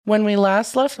When we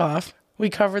last left off, we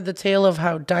covered the tale of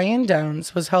how Diane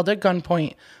Downs was held at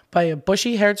gunpoint by a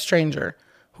bushy-haired stranger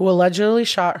who allegedly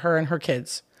shot her and her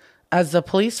kids. As the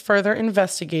police further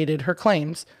investigated her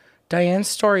claims, Diane's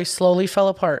story slowly fell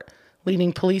apart,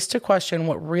 leading police to question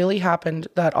what really happened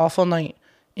that awful night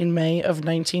in May of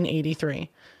 1983.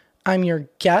 I'm your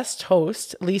guest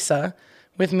host, Lisa.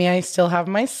 With me, I still have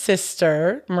my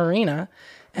sister, Marina,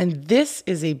 and this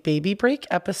is a baby break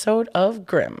episode of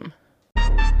GRIMM.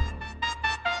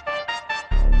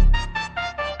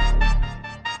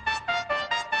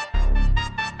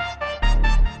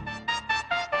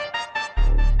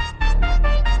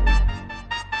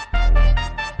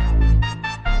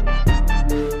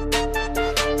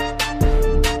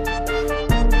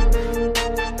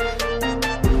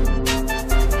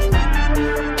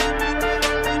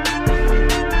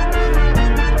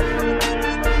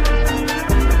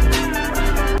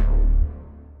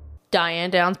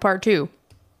 Diane Downs Part 2.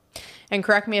 And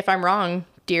correct me if I'm wrong,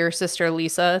 dear sister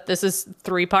Lisa, this is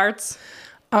 3 parts?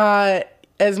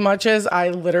 As much as I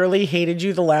literally hated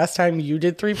you the last time you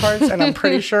did 3 parts, and I'm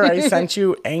pretty sure I sent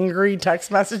you angry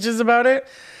text messages about it,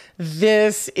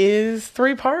 this is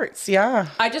 3 parts, yeah.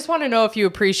 I just want to know if you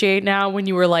appreciate now when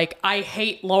you were like, I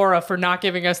hate Laura for not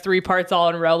giving us 3 parts all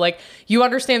in a row. Like, you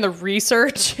understand the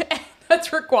research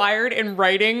that's required in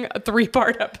writing a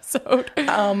 3-part episode.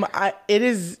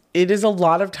 It is a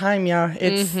lot of time, yeah.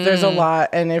 There's a lot,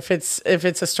 and if it's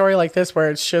a story like this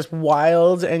where it's just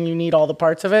wild and you need all the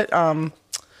parts of it,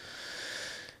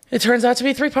 it turns out to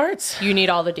be 3 parts. You need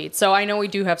all the dates. So I know we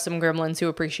do have some gremlins who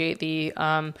appreciate the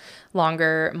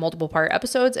longer multiple part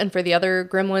episodes. And for the other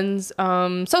gremlins,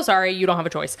 so sorry, you don't have a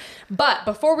choice. But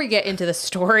before we get into the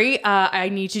story, I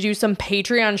need to do some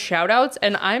Patreon shout outs.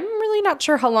 And I'm really not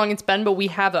sure how long it's been, but we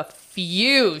have a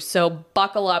few. So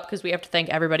buckle up because we have to thank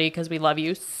everybody because we love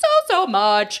you so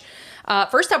much.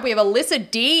 First up, we have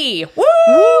Alyssa D. Woo!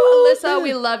 Alyssa,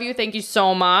 we love you. Thank you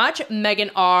so much.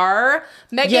 Megan R.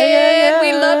 Megan, yeah.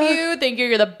 we love you. Thank you.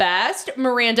 You're the best.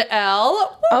 Miranda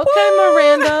L. Woo, Okay, woo.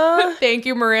 Miranda. Thank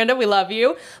you, Miranda. We love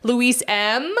you. Luis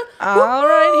M. All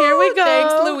right, here we go.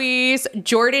 Thanks, Luis.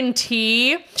 Jordan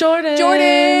T.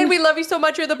 Jordan, we love you so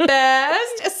much. You're the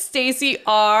best. Stacy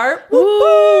R.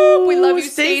 Woo! We love you,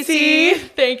 Stacy.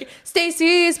 Thank you.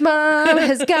 Stacy's mom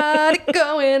has got it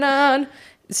going on.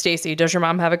 Stacy, does your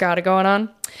mom have it going on?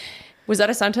 Was that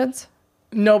a sentence?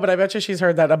 No, but I bet you she's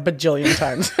heard that a bajillion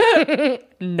times.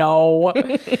 No.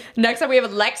 Next up, we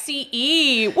have Lexi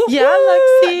E. Woo-hoo. Yeah,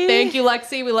 Lexi. Thank you,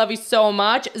 Lexi. We love you so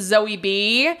much. Zoe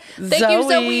B. Thank you,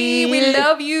 Zoe. We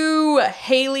love you.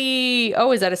 Haley.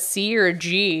 Oh, is that a C or a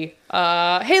G?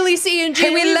 Haley C and G.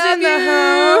 Haley's we love in you. the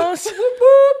house. Whoop,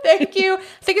 whoop. Thank you. I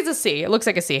think it's a C. It looks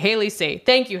like a C. Haley C.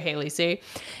 Thank you, Haley C.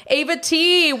 Ava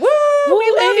T. Woo!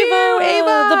 We love you,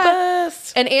 Ava. The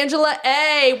best. And Angela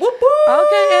A. Whoop, whoop.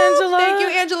 Okay, Angela. Thank you,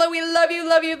 Angela. We love you,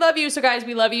 love you, love you. So, guys,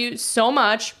 we love you so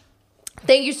much.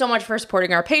 Thank you so much for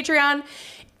supporting our Patreon.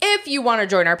 If you want to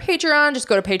join our Patreon, just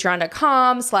go to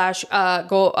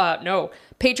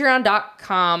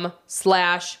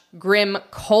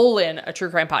patreon.com/grimm: a true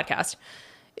crime podcast.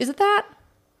 Is it that?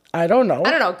 I don't know.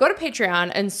 Go to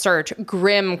Patreon and search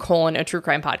GRIMM: a true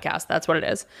crime podcast. That's what it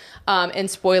is.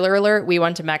 And spoiler alert, we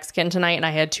went to Mexican tonight and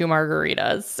I had 2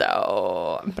 margaritas.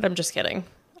 So, but I'm just kidding.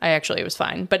 It was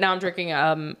fine. But now I'm drinking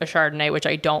a Chardonnay, which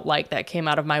I don't like, that came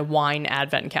out of my wine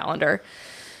advent calendar.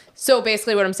 So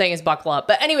basically what I'm saying is buckle up.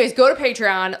 But anyways, go to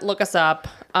Patreon, look us up,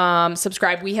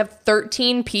 subscribe. We have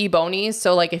 13 P bonies.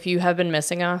 So like if you have been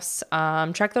missing us,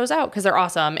 check those out because they're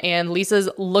awesome. And Lisa's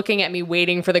looking at me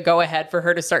waiting for the go ahead for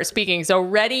her to start speaking. So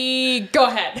ready, go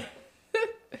ahead.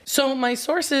 So my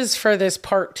sources for this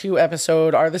part 2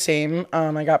 episode are the same.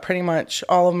 I got pretty much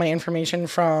all of my information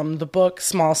from the book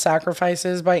Small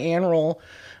Sacrifices by Ann Rule.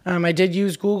 I did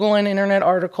use Google and internet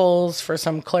articles for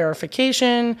some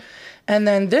clarification. And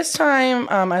then this time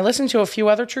I listened to a few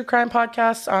other true crime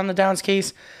podcasts on the Downs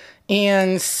case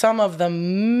and some of the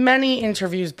many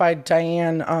interviews by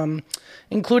Diane,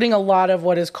 including a lot of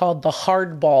what is called the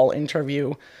hardball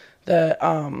interview that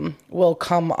will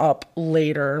come up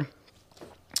later.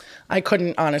 I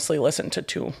couldn't honestly listen to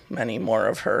too many more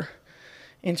of her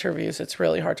interviews. It's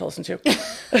really hard to listen to.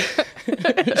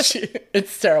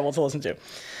 It's terrible to listen to.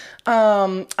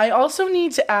 I also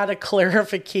need to add a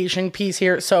clarification piece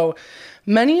here. So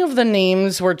many of the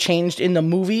names were changed in the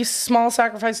movie Small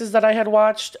Sacrifices that I had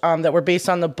watched that were based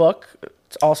on the book.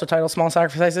 It's also titled Small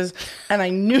Sacrifices. And I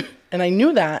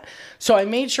knew that. So I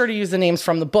made sure to use the names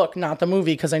from the book, not the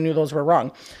movie, because I knew those were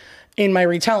wrong in my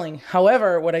retelling.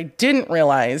 However, what I didn't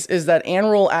realize is that Ann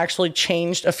Rule actually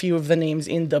changed a few of the names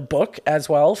in the book as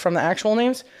well from the actual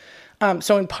names.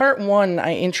 So in part 1,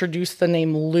 I introduced the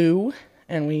name Lou,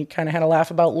 and we kind of had a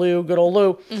laugh about Lou, good old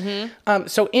Lou.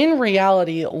 So in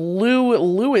reality, Lou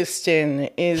Lewiston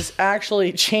is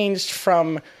actually changed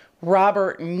from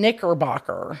Robert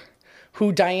Knickerbocker,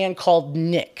 who Diane called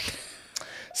Nick.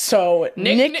 So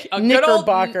Nick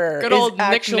Knickerbocker is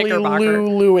actually Lou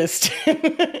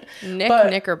Lewiston. Nick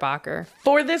Knickerbocker.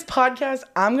 For this podcast,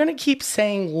 I'm going to keep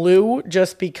saying Lou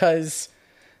just because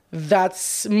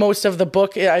that's most of the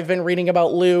book I've been reading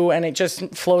about Lou, and it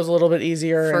just flows a little bit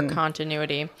easier. For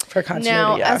continuity.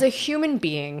 Now, as a human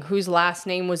being whose last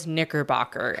name was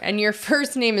Knickerbocker and your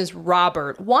first name is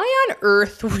Robert, why on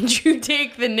earth would you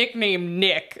take the nickname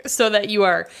Nick so that you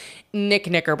are Nick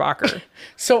Knickerbocker?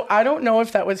 So I don't know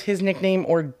if that was his nickname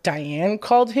or Diane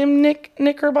called him Nick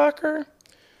Knickerbocker.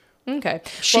 Okay.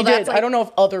 She did. I don't know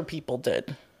if other people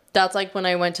did. That's like when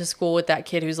I went to school with that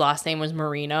kid whose last name was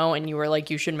Marino, and you were like,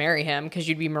 you should marry him because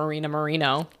you'd be Marina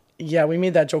Marino. Yeah, we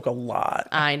made that joke a lot.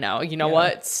 I know. You know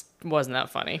what? Wasn't that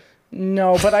funny?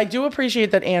 No, but I do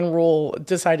appreciate that Anne Rule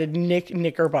decided Nick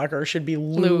Knickerbocker should be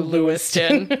Lou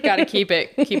Lewiston. Got to keep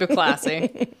it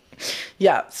classy.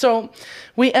 Yeah, so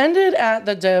we ended at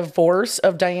the divorce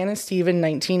of Diane and Steve in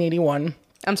 1981.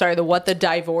 I'm sorry, the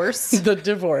divorce? The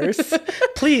divorce.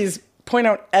 Please point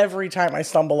out every time I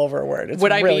stumble over a word. It's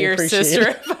Would really I be your sister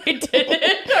if I did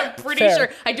it? I'm pretty sure.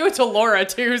 I do it to Laura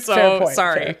too, so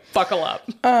sorry. Fair. Buckle up.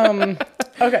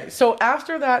 Okay, so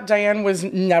after that, Diane was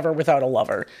never without a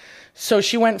lover. So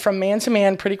she went from man to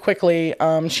man pretty quickly.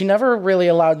 She never really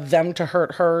allowed them to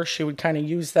hurt her. She would kind of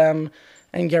use them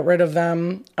and get rid of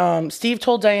them. Steve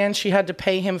told Diane she had to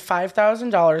pay him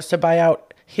 $5,000 to buy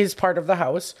out his part of the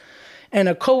house. And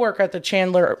a coworker at the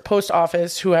Chandler post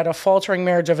office who had a faltering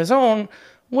marriage of his own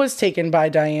was taken by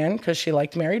Diane because she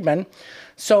liked married men.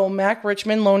 So Mac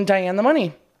Richmond loaned Diane the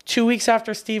money. 2 weeks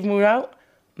after Steve moved out,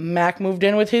 Mac moved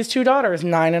in with his 2 daughters,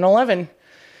 9 and 11.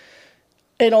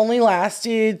 It only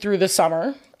lasted through the summer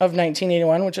of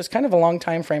 1981, which is kind of a long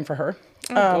time frame for her.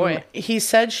 Oh, boy. He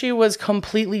said she was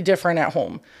completely different at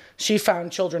home. She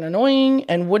found children annoying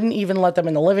and wouldn't even let them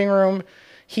in the living room.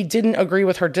 He didn't agree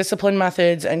with her discipline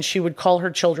methods, and she would call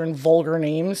her children vulgar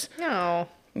names. No.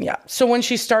 Yeah. So when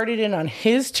she started in on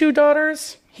his 2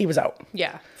 daughters, he was out.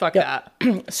 Yeah. Fuck that.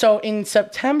 So in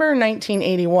September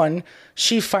 1981,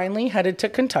 she finally headed to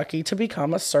Kentucky to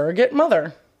become a surrogate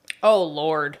mother. Oh,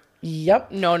 Lord.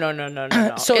 Yep. No.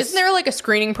 So isn't there like a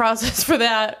screening process for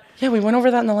that? Yeah, we went over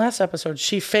that in the last episode.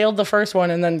 She failed the first one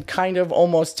and then kind of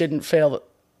almost didn't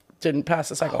pass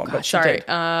the second one, but she did.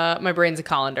 My brain's a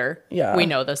colander. Yeah. We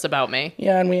know this about me.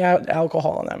 Yeah, and we add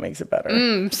alcohol and that makes it better.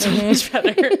 So much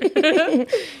better.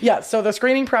 Yeah, so the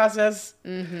screening process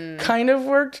kind of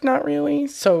worked, not really.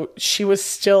 So she was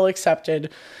still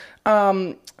accepted.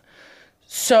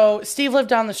 So Steve lived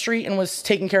down the street and was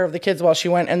taking care of the kids while she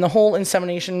went, and the whole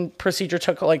insemination procedure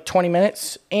took like 20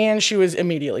 minutes, and she was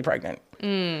immediately pregnant.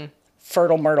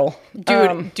 Fertile myrtle.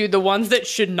 Dude, the ones that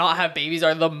should not have babies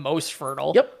are the most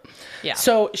fertile. Yep. Yeah.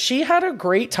 So she had a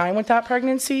great time with that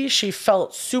pregnancy. She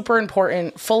felt super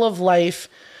important, full of life.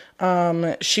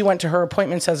 She went to her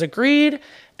appointments as agreed.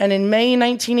 And in May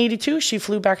 1982, she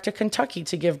flew back to Kentucky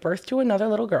to give birth to another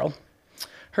little girl.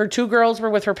 Her 2 girls were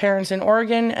with her parents in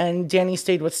Oregon, and Danny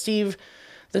stayed with Steve.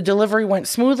 The delivery went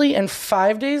smoothly, and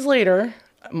 5 days later,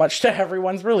 much to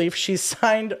everyone's relief, she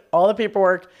signed all the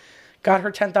paperwork, got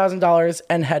her $10,000,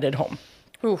 and headed home.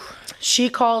 Oof. She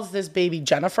calls this baby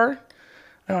Jennifer.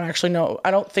 I don't actually know.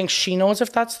 I don't think she knows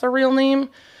if that's the real name,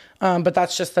 but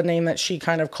that's just the name that she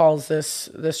kind of calls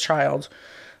this child.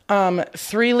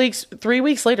 3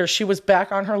 weeks later, she was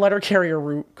back on her letter carrier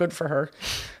route. Good for her.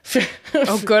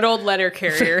 Oh, good old letter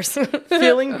carriers.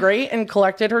 Feeling great, and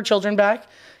collected her children back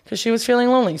because she was feeling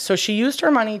lonely. So she used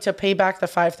her money to pay back the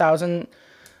 $5,000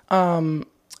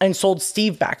 and sold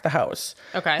Steve back the house.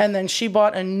 Okay. And then she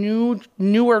bought a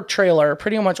newer trailer,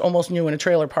 pretty much almost new, in a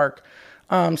trailer park.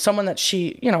 Someone that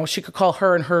she could call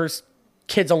her and her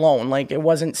kids alone. Like, it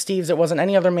wasn't Steve's, it wasn't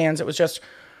any other man's. It was just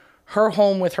her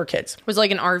home with her kids. Was it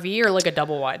like an RV or like a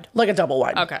double wide? Like a double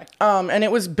wide. Okay. And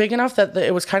it was big enough that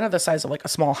it was kind of the size of like a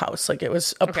small house. Like, it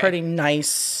was a pretty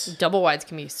nice. Double wides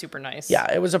can be super nice.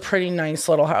 Yeah, it was a pretty nice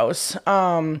little house.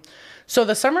 So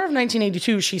the summer of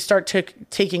 1982, she started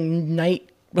taking night.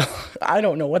 I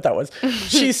don't know what that was.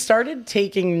 She started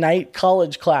taking night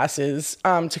college classes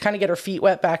to kind of get her feet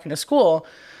wet back into school,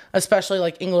 especially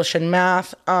like English and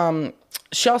math.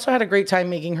 She also had a great time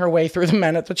making her way through the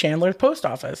men at the Chandler post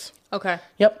office. Okay.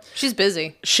 Yep. She's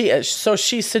busy. She is. So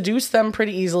she seduced them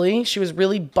pretty easily. She was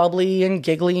really bubbly and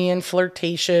giggly and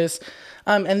flirtatious.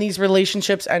 And these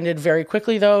relationships ended very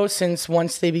quickly, though, since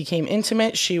once they became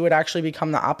intimate, she would actually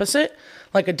become the opposite,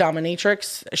 like a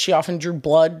dominatrix. She often drew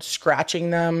blood,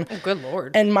 scratching them. Oh, good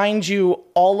Lord. And mind you,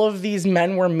 all of these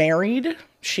men were married.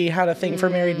 She had a thing for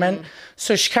married men.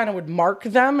 So she kind of would mark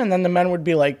them, and then the men would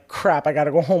be like, crap, I got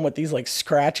to go home with these, like,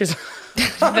 scratches.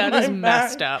 That is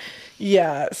messed up.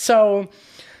 Yeah. So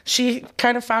she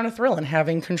kind of found a thrill in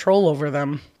having control over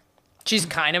them. She's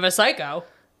kind of a psycho.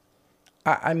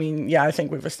 I mean, yeah, I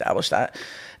think we've established that.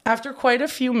 After quite a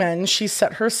few men, she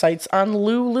set her sights on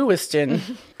Lou Lewiston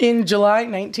in July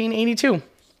 1982.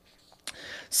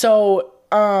 So,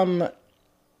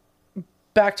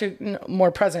 back to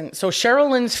more present. So Cheryl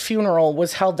Lynn's funeral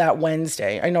was held that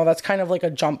Wednesday. I know that's kind of like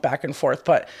a jump back and forth,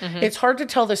 but it's hard to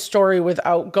tell this story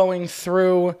without going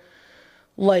through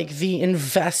like the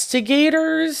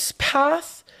investigators'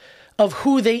 path of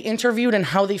who they interviewed and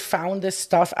how they found this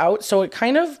stuff out. So it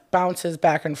kind of bounces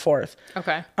back and forth.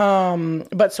 Okay.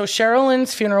 But so Cheryl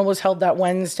Lynn's funeral was held that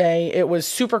Wednesday. It was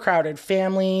super crowded.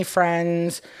 Family,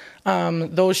 friends,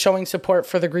 those showing support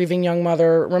for the grieving young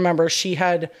mother. Remember, she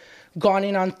had gone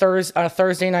in on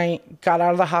Thursday night, got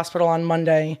out of the hospital on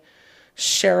Monday.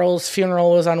 Cheryl's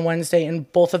funeral was on Wednesday,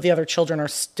 and both of the other children are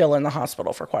still in the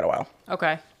hospital for quite a while.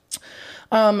 Okay.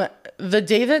 The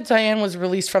day that Diane was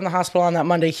released from the hospital on that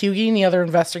Monday, Hughie and the other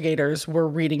investigators were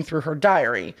reading through her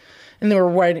diary, and they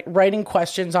were writing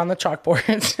questions on the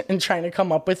chalkboards and trying to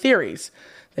come up with theories.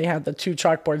 They had the two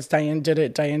chalkboards. Diane did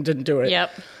it. Diane didn't do it.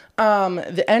 Yep.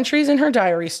 The entries in her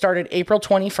diary started April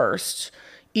 21st.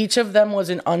 Each of them was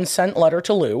an unsent letter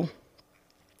to Lou.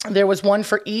 There was one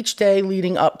for each day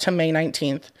leading up to May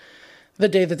 19th. The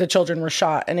day that the children were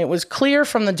shot, and it was clear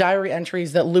from the diary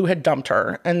entries that Lou had dumped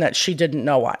her and that she didn't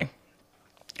know why.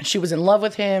 She was in love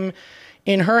with him.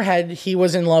 In her head, he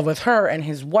was in love with her, and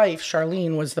his wife,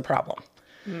 Charlene, was the problem.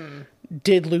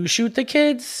 Did Lou shoot the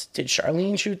kids? Did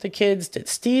Charlene shoot the kids? Did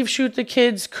Steve shoot the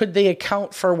kids? Could they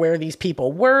account for where these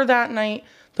people were that night?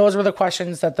 Those were the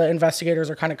questions that the investigators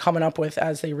are kind of coming up with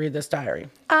as they read this diary.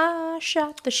 I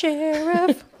shot the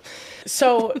sheriff.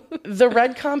 So the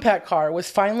red compact car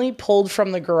was finally pulled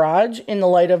from the garage in the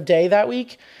light of day that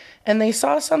week, and they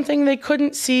saw something they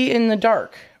couldn't see in the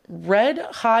dark. Red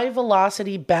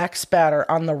high-velocity backspatter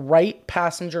on the right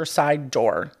passenger side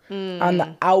door on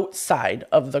the outside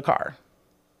of the car.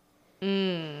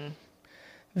 Say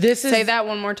that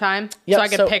one more time so I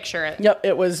can picture it. Yep,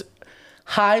 it was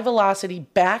high-velocity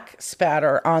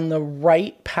backspatter on the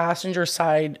right passenger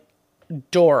side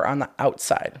door on the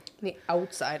outside. The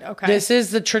outside, okay. This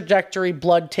is the trajectory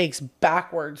blood takes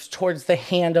backwards towards the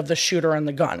hand of the shooter and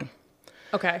the gun.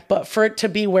 Okay. But for it to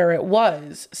be where it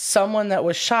was, someone that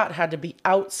was shot had to be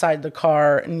outside the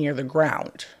car near the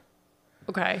ground.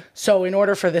 Okay. So in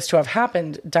order for this to have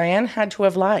happened, Diane had to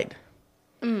have lied.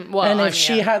 And if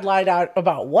she had lied out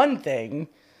about one thing,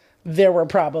 there were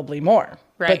probably more.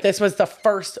 Right. But this was the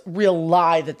first real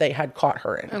lie that they had caught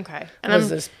her in. Okay.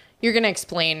 And you're going to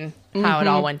explain how it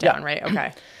all went down, right?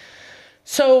 Okay.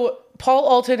 So Paul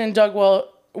Alton and Doug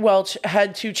Welch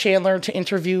head to Chandler to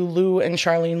interview Lou and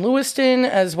Charlene Lewiston,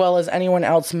 as well as anyone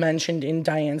else mentioned in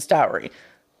Diane's diary.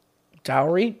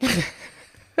 Diary.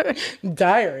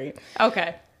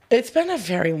 Okay. It's been a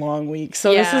very long week,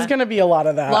 so this is going to be a lot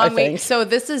of that, I think. So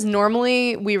this is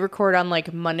normally we record on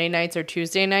like Monday nights or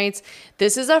Tuesday nights.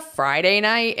 This is a Friday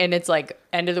night, and it's like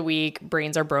end of the week.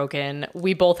 Brains are broken.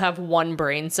 We both have one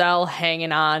brain cell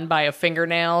hanging on by a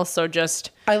fingernail. So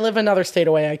just... I live another state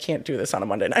away. I can't do this on a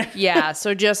Monday night. Yeah,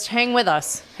 so just hang with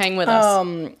us. Hang with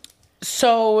us.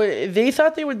 So they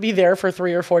thought they would be there for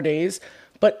 3 or 4 days,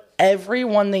 but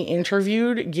everyone they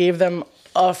interviewed gave them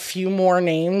a few more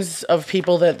names of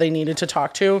people that they needed to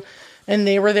talk to. And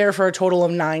they were there for a total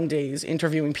of 9 days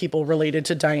interviewing people related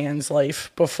to Diane's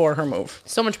life before her move.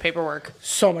 So much paperwork.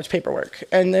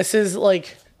 And this is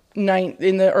like in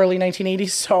the early 1980s.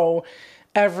 So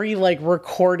every like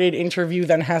recorded interview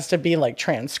then has to be like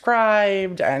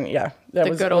transcribed. And yeah, that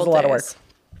was a lot of work.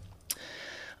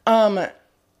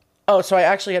 Oh, so I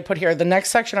actually had put here, the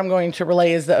next section I'm going to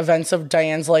relay is the events of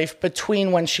Diane's life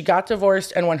between when she got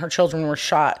divorced and when her children were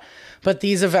shot. But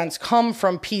these events come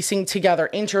from piecing together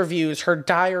interviews, her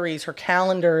diaries, her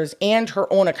calendars, and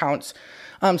her own accounts.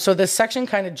 So this section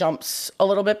kind of jumps a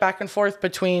little bit back and forth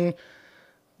between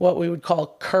what we would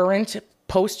call current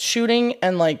post-shooting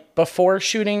and like before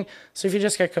shooting. So if you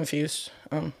just get confused,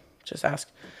 just ask.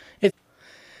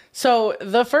 So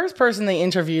the first person they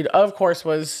interviewed, of course,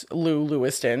 was Lou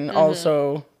Lewiston.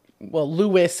 Also, well,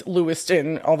 Louis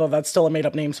Lewiston, although that's still a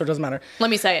made-up name, so it doesn't matter. Let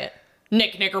me say it.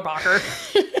 Nick Knickerbocker.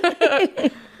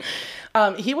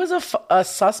 He was a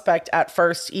suspect at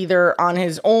first, either on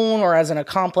his own or as an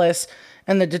accomplice.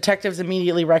 And the detectives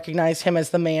immediately recognized him as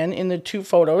the man in the 2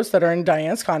 photos that are in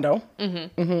Diane's condo,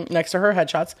 next to her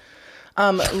headshots.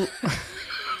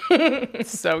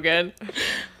 It's so good.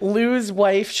 Lou's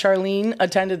wife, Charlene,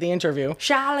 attended the interview.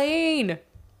 Charlene!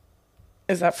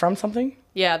 Is that from something?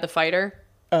 Yeah, the fighter.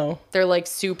 Oh. They're like I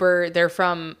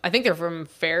think they're from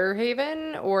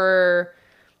Fairhaven, or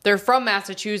they're from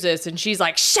Massachusetts, and she's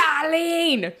like,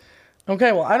 Charlene!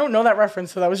 Okay, well, I don't know that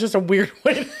reference, so that was just a weird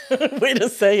way to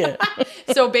say it.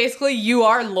 So basically, you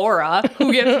are Laura,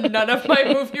 who gets none of my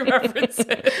movie references.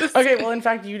 Okay, well, in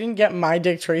fact, you didn't get my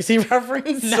Dick Tracy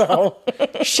reference, so.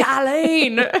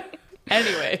 Charlene!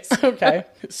 Anyways. Okay.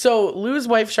 So Lou's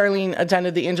wife, Charlene,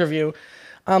 attended the interview.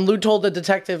 Lou told the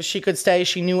detective she could stay.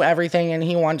 She knew everything, and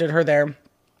he wanted her there.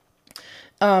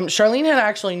 Charlene had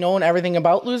actually known everything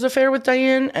about Lou's affair with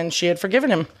Diane, and she had forgiven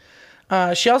him.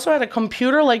 She also had a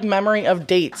computer-like memory of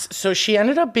dates, so she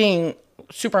ended up being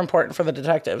super important for the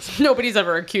detectives. Nobody's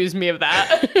ever accused me of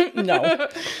that. No.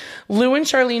 Lou and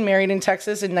Charlene married in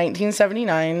Texas in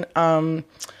 1979.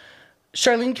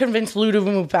 Charlene convinced Lou to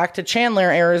move back to Chandler,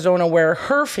 Arizona, where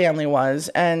her family was.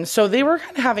 And so they were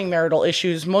kind of having marital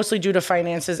issues, mostly due to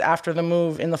finances after the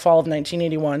move in the fall of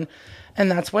 1981.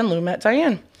 And that's when Lou met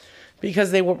Diane,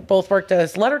 because they both worked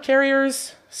as letter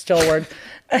carriers, still a word,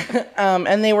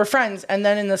 and they were friends. And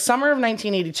then in the summer of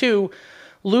 1982,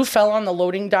 Lou fell on the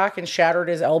loading dock and shattered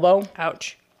his elbow.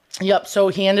 Ouch. Yep. So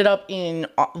he ended up in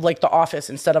like the office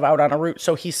instead of out on a route.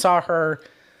 So he saw her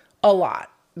a lot.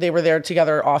 They were there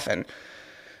together often.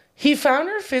 He found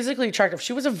her physically attractive.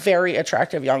 She was a very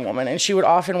attractive young woman, and she would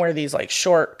often wear these like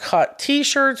short cut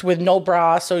t-shirts with no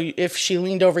bra. So if she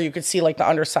leaned over, you could see like the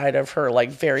underside of her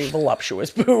like very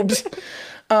voluptuous boobs.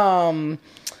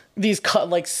 These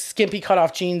like skimpy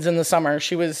cutoff jeans in the summer.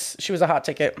 She was a hot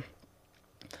ticket.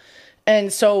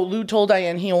 And so Lou told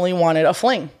Diane he only wanted a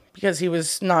fling because he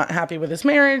was not happy with his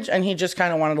marriage, and he just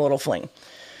kind of wanted a little fling.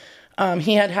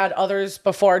 He had had others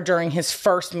before during his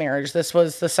first marriage. This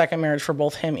was the second marriage for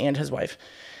both him and his wife.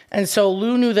 And so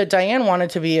Lou knew that Diane wanted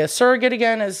to be a surrogate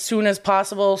again as soon as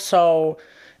possible,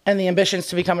 and the ambitions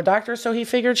to become a doctor, so he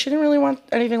figured she didn't really want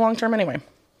anything long-term anyway.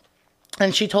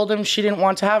 And she told him she didn't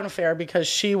want to have an affair because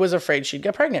she was afraid she'd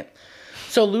get pregnant.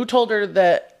 So Lou told her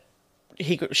that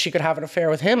she could have an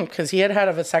affair with him because he had had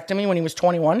a vasectomy when he was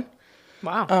 21.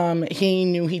 Wow. He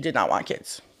knew he did not want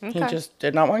kids. Okay. He just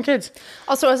did not want kids.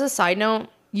 Also, as a side note,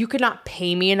 you could not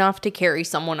pay me enough to carry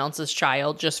someone else's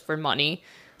child just for money.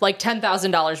 Like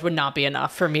 $10,000 would not be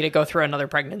enough for me to go through another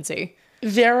pregnancy.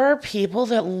 There are people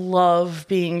that love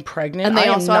being pregnant. And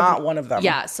I am not one of them.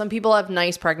 Yeah, some people have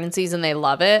nice pregnancies and they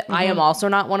love it. I am also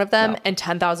not one of them. No. And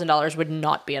 $10,000 would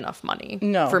not be enough money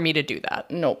for me to do that.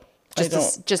 Nope.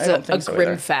 Just a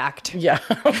grim fact. Yeah,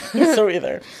 so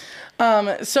either.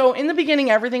 So in the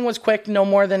beginning, everything was quick, no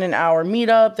more than an hour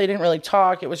meetup. They didn't really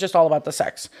talk. It was just all about the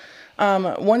sex.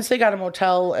 Once they got a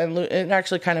motel, and it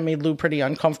actually kind of made Lou pretty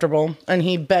uncomfortable. And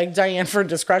he begged Diane for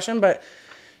discretion, but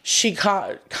she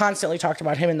constantly talked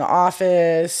about him in the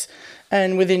office.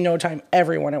 And within no time,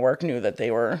 everyone at work knew that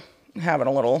they were having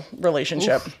a little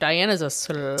relationship. Oof, Diane is a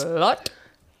slut.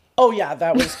 Oh, yeah,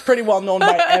 that was pretty well known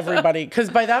by everybody. Because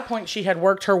by that point, she had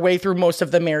worked her way through most of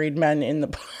the married men in the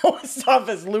post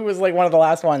office. Lou was like one of the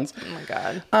last ones. Oh, my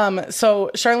God.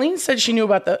 So Charlene said she knew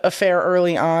about the affair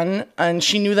early on. And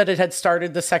she knew that it had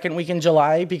started the second week in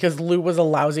July because Lou was a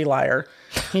lousy liar.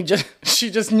 She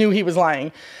just knew he was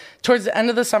lying. Towards the end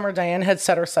of the summer, Diane had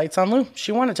set her sights on Lou.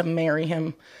 She wanted to marry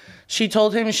him. She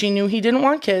told him she knew he didn't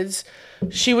want kids.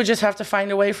 She would just have to find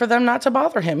a way for them not to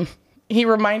bother him. He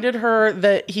reminded her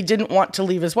that he didn't want to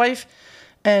leave his wife,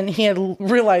 and he had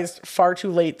realized far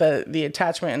too late that the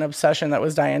attachment and obsession that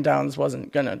was Diane Downs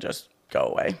wasn't going to just go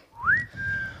away.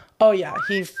 Oh, yeah,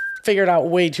 he figured out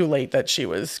way too late that she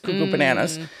was cuckoo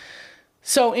bananas.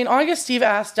 So in August, Steve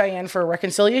asked Diane for a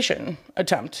reconciliation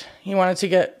attempt. He wanted to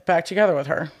get back together with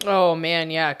her. Oh,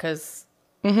 man, yeah, because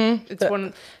it's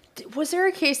one... Was there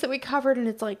a case that we covered, and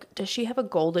it's like, does she have a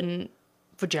golden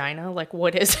vagina? Like,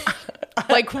 what is it?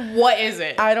 Like, what is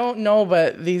it? I don't know,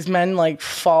 but these men like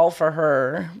fall for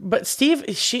her. But Steve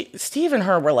and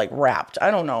her were like wrapped.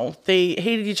 I don't know. They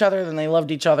hated each other, then they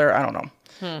loved each other. I don't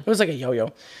know. It was like a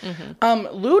yo-yo.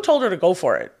 Lou told her to go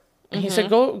for it. He said,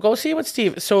 go see what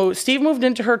Steve. So Steve moved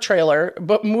into her trailer,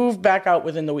 but moved back out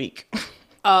within the week.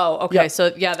 Oh, okay. Yep.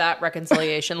 So yeah, that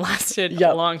reconciliation lasted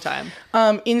a long time.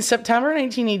 In September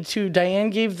 1982, Diane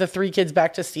gave the 3 kids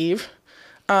back to Steve.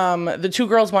 The 2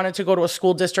 girls wanted to go to a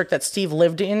school district that Steve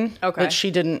lived in, but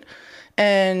she didn't.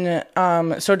 And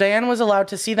so Diane was allowed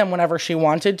to see them whenever she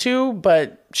wanted to,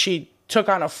 but she took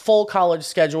on a full college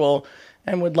schedule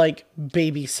and would like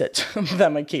babysit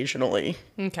them occasionally.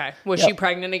 Okay. Was she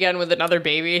pregnant again with another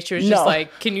baby? She was just No.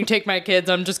 like, can you take my kids?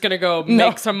 I'm just going to go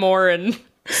make some more and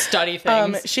study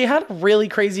things. She had a really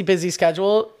crazy busy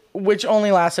schedule, which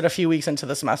only lasted a few weeks into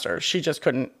the semester. She just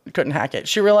couldn't hack it.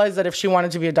 She realized that if she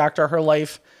wanted to be a doctor, her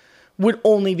life would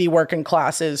only be working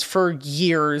classes for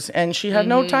years, and she had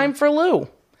no time for Lou.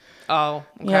 Oh,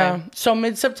 okay. Yeah. So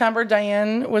mid-September,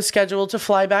 Diane was scheduled to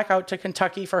fly back out to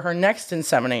Kentucky for her next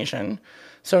insemination.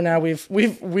 So now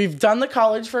we've done the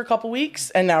college for a couple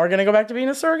weeks, and now we're gonna go back to being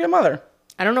a surrogate mother.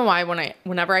 I don't know why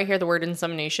whenever I hear the word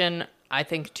insemination, I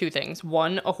think two things.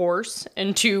 One, a horse,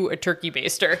 and two, a turkey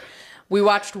baster. We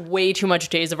watched way too much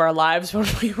Days of Our Lives when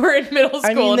we were in middle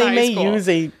school and high school. They may use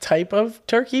a type of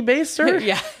turkey baster.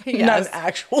 Yeah. Not an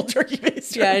actual turkey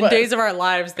baster. Yeah, in Days of Our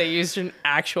Lives, they used an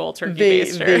actual turkey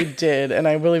baster. They did, and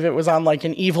I believe it was on like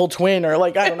an Evil Twin or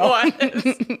like, I don't know.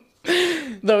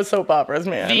 Those soap operas,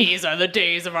 man. These are the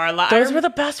days of our lives. Those were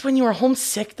the best when you were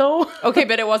homesick, though. Okay,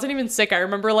 but it wasn't even sick. I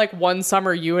remember like one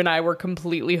summer you and I were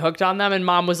completely hooked on them, and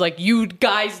Mom was like, you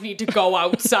guys need to go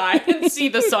outside and see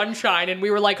the sunshine. And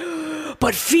we were like,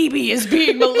 but Phoebe is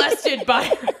being molested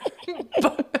by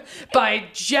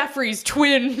Jeffrey's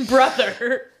twin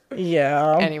brother.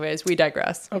 Yeah. Anyways, we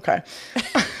digress. Okay.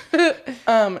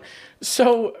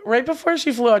 So right before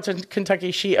she flew out to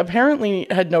Kentucky, she apparently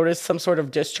had noticed some sort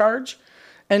of discharge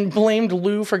and blamed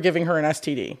Lou for giving her an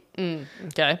STD.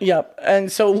 Okay. Yep.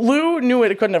 And so Lou knew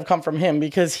it couldn't have come from him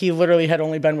because he literally had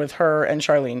only been with her and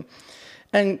Charlene.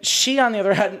 And she, on the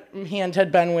other hand,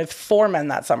 had been with 4 men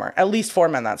that summer, at least 4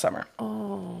 men that summer.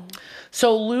 Oh.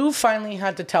 So Lou finally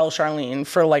had to tell Charlene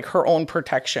for like her own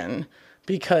protection,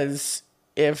 because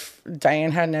if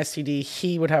Diane had an STD,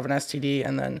 he would have an STD,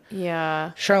 and then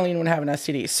Charlene would have an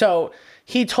STD. So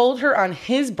he told her on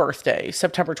his birthday,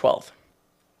 September 12th.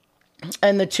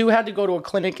 And the two had to go to a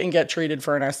clinic and get treated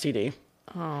for an STD.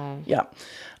 Oh. Yeah.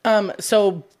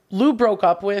 So Lou broke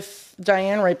up with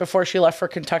Diane right before she left for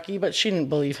Kentucky, but she didn't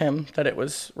believe him that it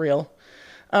was real.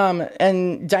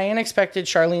 And Diane expected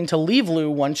Charlene to leave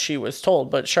Lou once she was told,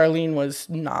 but Charlene was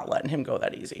not letting him go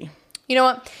that easy. You know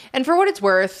what? And for what it's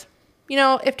worth, you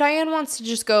know, if Diane wants to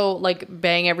just go like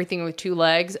bang everything with 2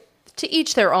 legs, to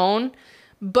each their own.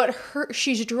 But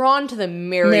she's drawn to the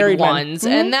married ones,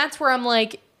 and that's where I'm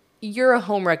like, you're a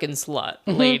home-wrecking slut,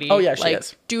 lady. Oh yeah, she like,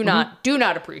 is. Do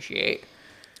not appreciate.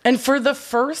 And for the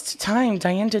first time,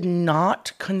 Diane did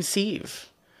not conceive.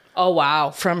 Oh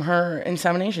wow! From her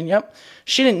insemination. Yep,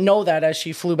 she didn't know that as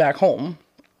she flew back home.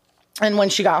 And when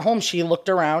she got home, she looked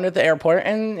around at the airport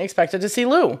and expected to see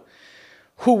Lou,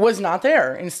 who was not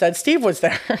there. Instead, Steve was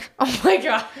there. Oh my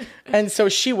God. And so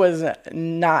she was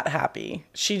not happy.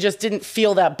 She just didn't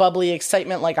feel that bubbly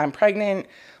excitement like, I'm pregnant.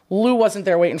 Lou wasn't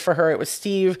there waiting for her. It was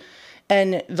Steve.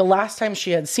 And the last time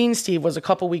she had seen Steve was a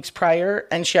couple weeks prior,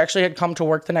 and she actually had come to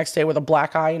work the next day with a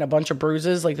black eye and a bunch of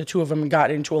bruises. Like the two of them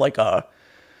got into like a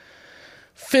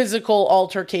physical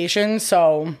altercation.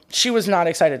 So she was not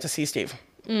excited to see Steve.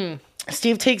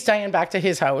 Steve takes Diane back to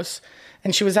his house,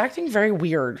 and she was acting very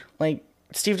weird. Like,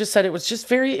 Steve just said it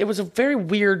was a very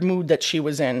weird mood that she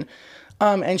was in.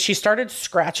 And she started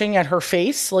scratching at her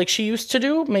face like she used to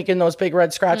do, making those big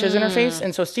red scratches in her face.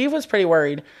 And so Steve was pretty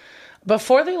worried.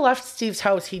 Before they left Steve's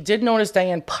house, he did notice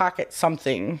Diane pocket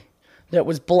something that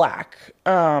was black.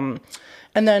 And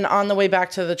then on the way back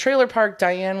to the trailer park,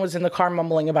 Diane was in the car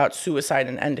mumbling about suicide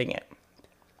and ending it.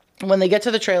 When they get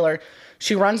to the trailer,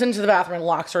 she runs into the bathroom and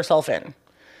locks herself in.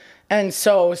 And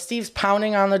so Steve's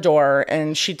pounding on the door,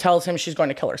 and she tells him she's going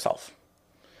to kill herself.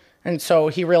 And so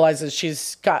he realizes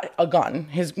she's got a gun,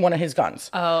 one of his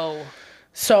guns. Oh.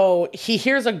 So he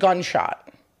hears a gunshot.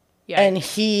 Yeah. And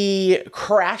he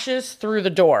crashes through the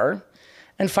door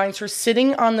and finds her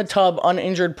sitting on the tub,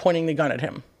 uninjured, pointing the gun at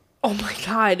him. Oh my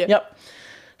God. Yep.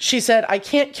 She said, I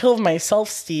can't kill myself,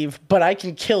 Steve, but I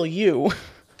can kill you.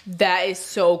 That is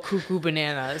so cuckoo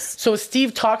bananas. So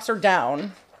Steve talks her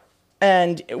down.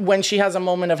 And when she has a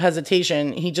moment of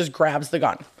hesitation, he just grabs the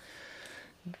gun.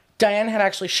 Diane had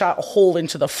actually shot a hole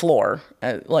into the floor,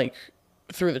 like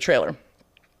through the trailer.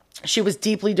 She was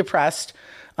deeply depressed.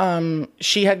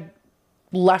 She had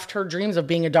left her dreams of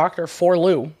being a doctor for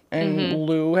Lou, and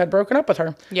Lou had broken up with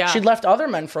her. Yeah. She'd left other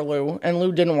men for Lou, and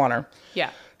Lou didn't want her.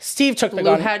 Yeah. Steve took the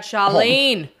gun. Lou had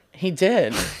Charlene. Home. He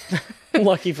did.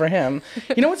 Lucky for him.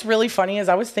 You know what's really funny is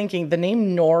I was thinking the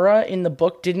name Nora in the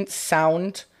book didn't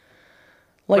sound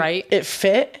like it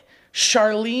fit.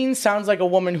 Charlene sounds like a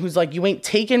woman who's like, you ain't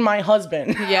taking my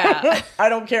husband. Yeah. I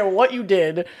don't care what you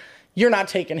did. you're not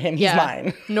taking him. He's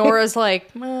mine. Nora's like,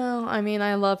 well, I mean,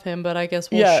 I love him, but I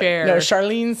guess we'll share. No,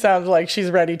 Charlene sounds like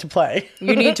she's ready to play.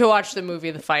 You need to watch the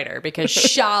movie The Fighter because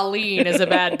Charlene is a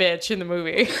bad bitch in the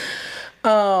movie.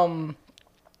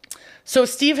 So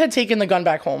Steve had taken the gun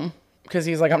back home because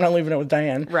he's like, I'm not leaving it with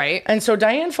Diane. Right. And so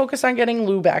Diane focused on getting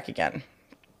Lou back again.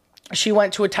 She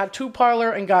went to a tattoo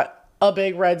parlor and got a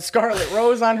big red scarlet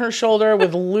rose on her shoulder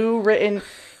with Lou written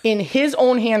in his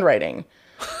own handwriting.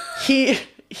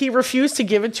 He refused to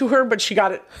give it to her, but she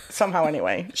got it somehow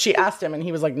anyway. She asked him and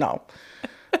he was like, no.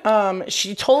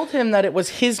 She told him that it was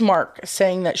his mark,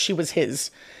 saying that she was his.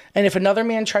 And if another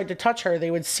man tried to touch her,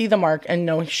 they would see the mark and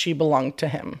know she belonged to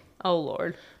him. Oh,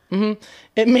 Lord. Mm-hmm.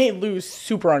 It made Lou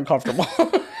super uncomfortable.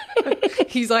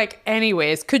 He's like,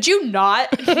 anyways, could you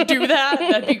not do that?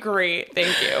 That'd be great.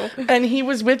 Thank you. And he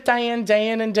was with Diane day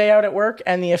in and day out at work,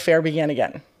 and the affair began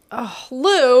again. Oh,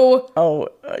 Lou. Oh,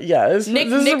 yeah. This Nick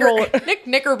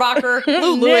Knickerbocker,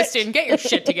 Lou Lewiston, get your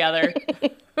shit together.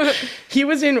 He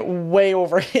was in way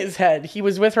over his head. He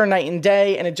was with her night and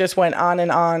day, and it just went on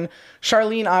and on.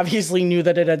 Charlene obviously knew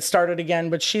that it had started again,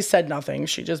 but she said nothing.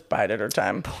 She just bided her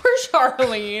time. Poor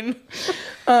Charlene.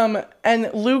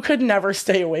 And Lou could never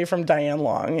stay away from Diane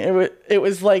long. It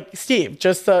was like Steve,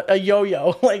 just a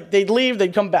yo-yo. Like, they'd leave,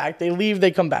 they'd come back. They leave,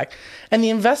 they come back. And the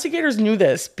investigators knew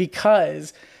this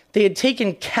because they had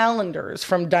taken calendars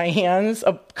from Diane's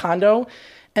condo,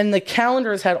 and the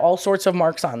calendars had all sorts of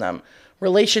marks on them.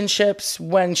 Relationships,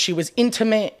 when she was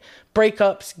intimate,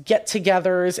 breakups,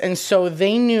 get-togethers. And so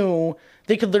they knew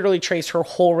they could literally trace her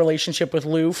whole relationship with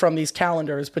Lou from these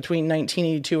calendars between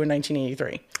 1982 and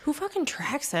 1983. Who fucking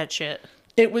tracks that shit?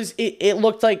 It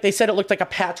looked like, they said it looked like a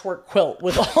patchwork quilt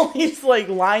with all these like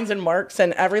lines and marks,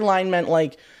 and every line meant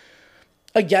like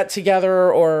a get together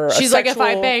or she's like, if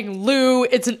I bang Lou,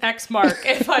 it's an X mark.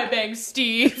 If I bang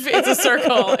Steve, it's a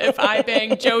circle. If I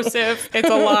bang Joseph, it's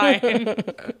a line.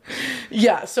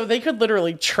 Yeah, so they could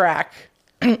literally track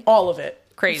all of it.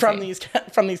 Crazy.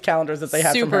 From these calendars that they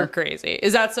had. Super crazy.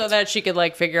 Is that so that she could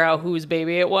like figure out whose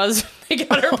baby it was they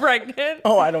got her pregnant?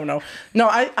 Oh, I don't know. No,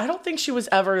 I don't think she was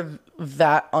ever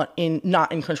that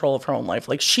not in control of her own life.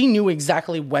 Like, she knew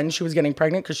exactly when she was getting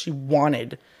pregnant because she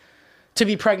wanted to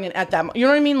be pregnant at that moment. You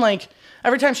know what I mean? Like,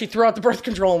 every time she threw out the birth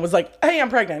control and was like, hey, I'm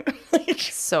pregnant. Like,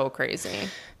 so crazy.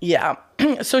 Yeah.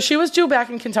 So she was due back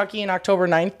in Kentucky on October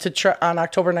 9th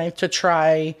to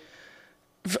try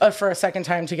for a second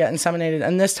time to get inseminated.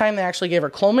 And this time they actually gave her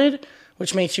Clomid,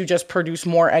 which makes you just produce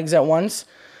more eggs at once.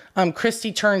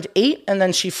 Christy turned 8 and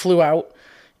then she flew out.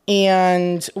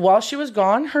 And while she was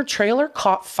gone, her trailer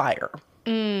caught fire.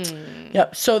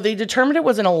 Yep. So they determined it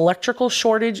was an electrical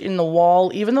shortage in the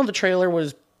wall, even though the trailer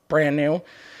was brand new.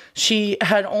 She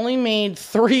had only made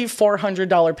 3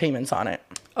 $400 payments on it.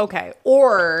 Okay.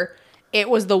 Or it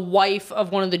was the wife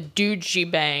of one of the dudes she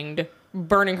banged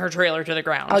burning her trailer to the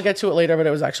ground. I'll get to it later, but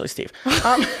it was actually Steve.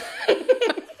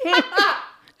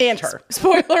 And her.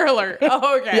 Spoiler alert.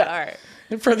 Oh, okay. Yeah. All right.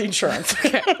 For the insurance.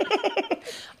 Okay.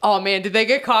 Oh, man, did they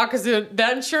get caught? Because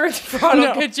that insurance fraud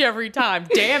will get you every time.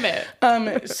 Damn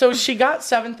it. So she got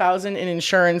 $7,000 in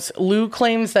insurance. Lou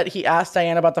claims that he asked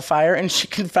Diane about the fire, and she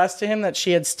confessed to him that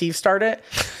she had Steve start it.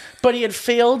 But he had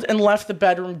failed and left the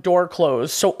bedroom door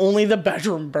closed, so only the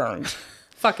bedroom burned.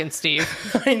 Fucking Steve.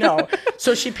 I know.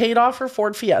 So she paid off her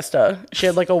Ford Fiesta. She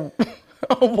had like a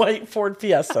white Ford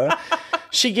Fiesta.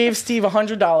 She gave Steve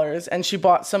 $100 and she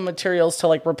bought some materials to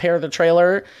like repair the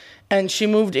trailer. And she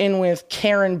moved in with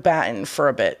Karen Batten for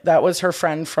a bit. That was her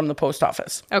friend from the post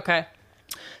office. Okay.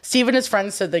 Steve and his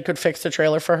friends said they could fix the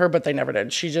trailer for her, but they never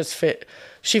did.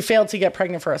 She failed to get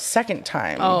pregnant for a second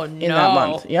time. Oh, in that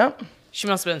month. Yep. She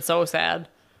must have been so sad.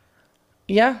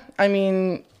 Yeah. I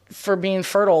mean, for being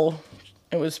fertile,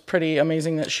 it was pretty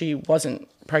amazing that she wasn't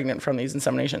pregnant from these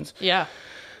inseminations. Yeah.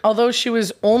 Although she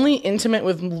was only intimate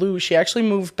with Lou, she actually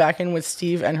moved back in with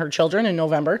Steve and her children in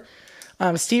November.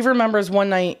 Steve remembers one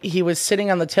night he was sitting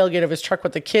on the tailgate of his truck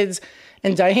with the kids,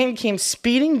 and Diane came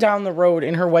speeding down the road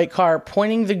in her white car,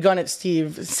 pointing the gun at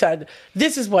Steve, said,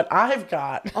 "This is what I've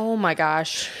got." Oh my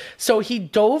gosh. So he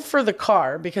dove for the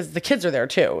car because the kids are there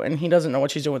too, and he doesn't know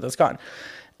what she's doing with this gun.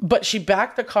 But she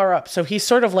backed the car up, so he's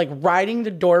sort of like riding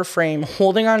the door frame,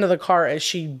 holding onto the car as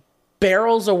she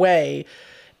barrels away,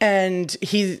 and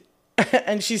she's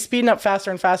speeding up faster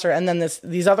and faster, and then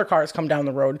these other cars come down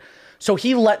the road. So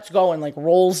he lets go and like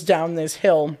rolls down this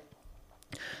hill.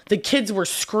 The kids were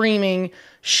screaming.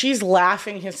 She's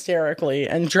laughing hysterically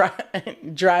and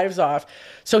drives off.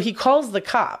 So he calls the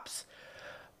cops,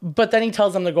 but then he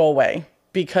tells them to go away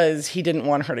because he didn't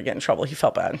want her to get in trouble. He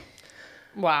felt bad.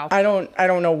 Wow. I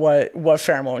don't know what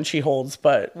pheromone she holds,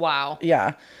 but wow.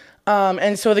 Yeah.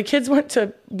 And so the kids went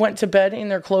to bed in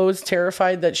their clothes,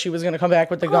 terrified that she was going to come back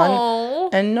with the gun. Oh.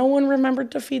 And no one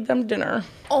remembered to feed them dinner.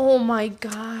 Oh my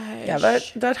gosh. Yeah,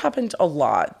 that happened a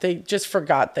lot. They just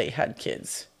forgot they had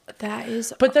kids. That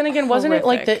is But then again, wasn't it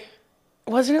like horrific.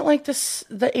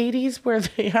 the 80s where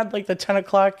they had like the 10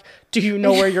 o'clock, do you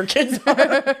know where your kids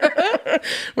are?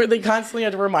 Where they constantly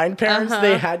had to remind parents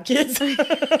they had kids.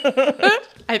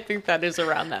 I think that is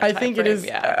around that I time think frame, it is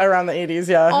yeah. around the 80s,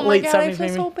 yeah. Oh my Late God, 70s I feel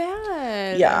maybe. so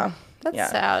bad. Yeah. That's Yeah.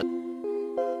 sad.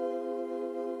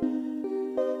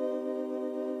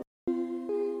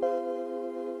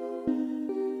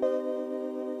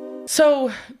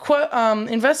 So,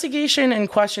 investigation and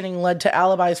questioning led to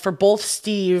alibis for both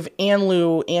Steve and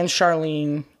Lou and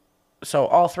Charlene. So,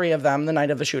 all three of them the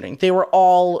night of the shooting. They were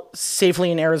all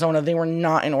safely in Arizona. They were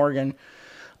not in Oregon.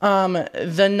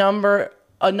 A number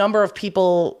of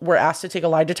people were asked to take a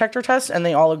lie detector test, and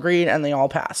they all agreed, and they all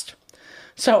passed.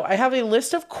 So, I have a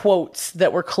list of quotes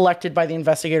that were collected by the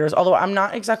investigators, although I'm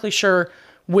not exactly sure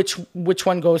which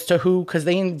one goes to who, because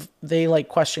they like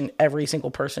questioned every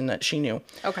single person that she knew.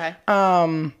 Okay.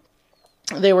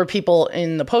 They were people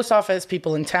in the post office,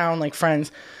 people in town, like friends.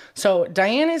 So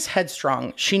Diane is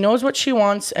headstrong. She knows what she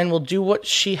wants and will do what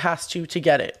she has to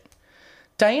get it.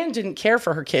 Diane didn't care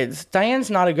for her kids. Diane's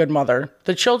not a good mother.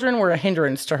 The children were a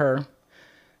hindrance to her.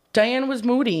 Diane was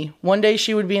moody. One day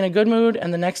she would be in a good mood,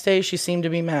 and the next day she seemed to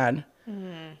be mad.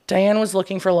 Diane was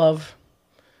looking for love.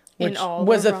 In all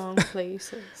the wrong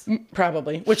places.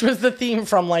 Probably. Which was the theme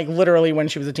from, like, literally when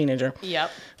she was a teenager.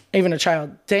 Yep. Even a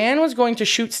child. Diane was going to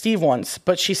shoot Steve once,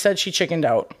 but she said she chickened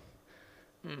out.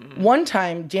 One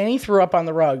time, Danny threw up on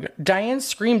the rug. Diane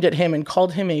screamed at him and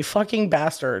called him a fucking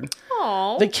bastard.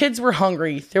 Oh. The kids were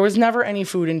hungry. There was never any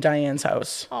food in Diane's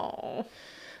house. Oh.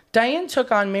 Diane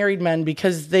took on married men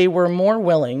because they were more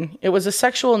willing. It was a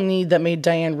sexual need that made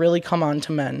Diane really come on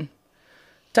to men.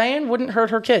 Diane wouldn't hurt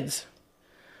her kids.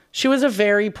 She was a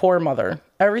very poor mother.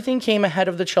 Everything came ahead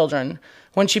of the children.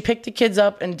 When she picked the kids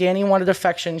up and Danny wanted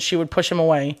affection, she would push him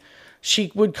away.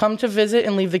 She would come to visit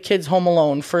and leave the kids home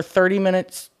alone for 30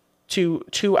 minutes to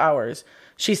 2 hours.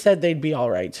 She said they'd be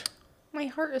all right. My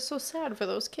heart is so sad for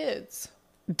those kids.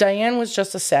 Diane was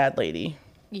just a sad lady.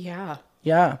 Yeah.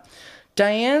 Yeah.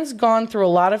 Diane's gone through a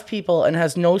lot of people and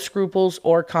has no scruples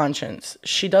or conscience.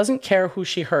 She doesn't care who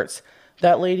she hurts.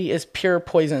 That lady is pure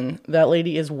poison. That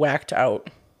lady is whacked out.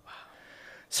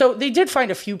 So they did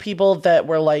find a few people that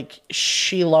were like,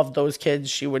 she loved those kids.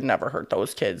 She would never hurt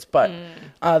those kids. But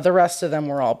the rest of them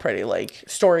were all pretty like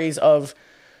stories of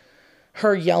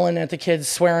her yelling at the kids,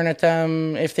 swearing at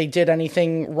them. If they did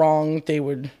anything wrong, they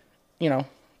would,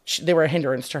 they were a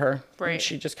hindrance to her. Right. And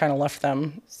she just kind of left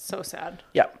them. So sad.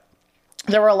 Yeah.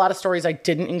 There were a lot of stories I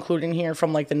didn't include in here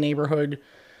from like the neighborhood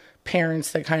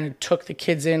parents that kind of took the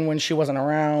kids in when she wasn't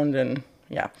around. And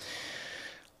yeah.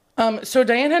 So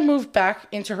Diane had moved back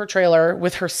into her trailer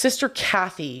with her sister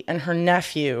Kathy and her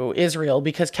nephew Israel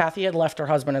because Kathy had left her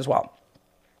husband as well.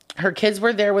 Her kids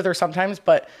were there with her sometimes,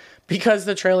 but because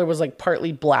the trailer was like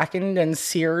partly blackened and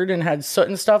seared and had soot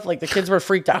and stuff, like the kids were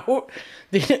freaked out.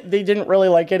 They didn't really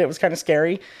like it. It was kind of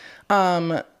scary.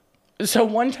 So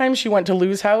one time she went to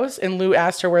Lou's house and Lou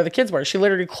asked her where the kids were. She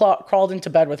literally crawled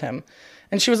into bed with him.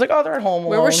 And she was like, oh, they're at home alone.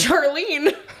 Where was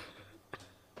Charlene?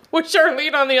 Was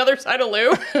Charlene on the other side of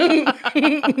Lou?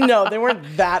 No, they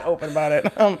weren't that open about it.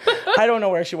 I don't know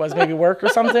where she was, maybe work or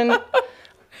something.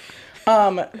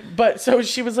 But so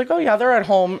she was like, oh yeah, they're at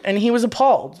home. And he was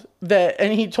appalled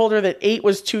and he told her that 8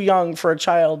 was too young for a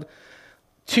child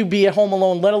to be at home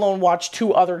alone, let alone watch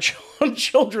 2 other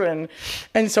children.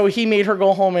 And so he made her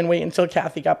go home and wait until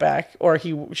Kathy got back, or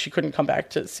she couldn't come back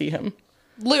to see him.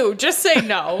 Lou, just say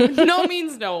no. No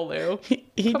means no, Lou.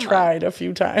 He tried a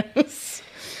few times.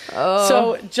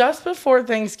 So just before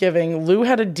Thanksgiving, Lou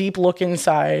had a deep look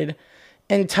inside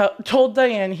and told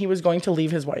Diane he was going to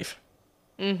leave his wife.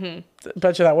 Mm-hmm.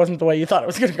 Bet you that wasn't the way you thought it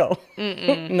was going to go.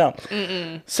 No.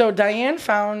 Mm-mm. So Diane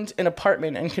found an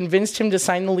apartment and convinced him to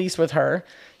sign the lease with her.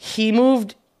 He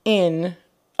moved in.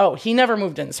 Oh, he never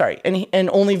moved in, sorry. And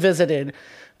only visited.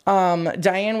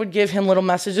 Diane would give him little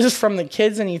messages from the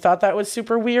kids, and he thought that was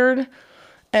super weird.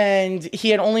 And he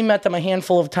had only met them a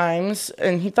handful of times,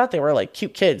 and he thought they were like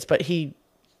cute kids, but he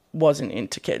wasn't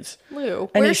into kids. Lou,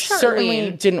 and where's he Charlene?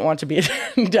 Certainly didn't want to be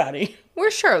a daddy.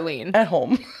 Where's Charlene? At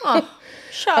home. Oh,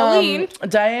 Charlene.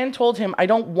 Diane told him, I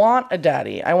don't want a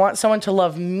daddy. I want someone to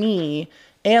love me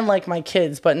and like my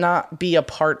kids, but not be a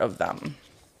part of them.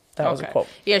 That was a quote.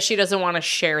 Yeah, she doesn't want to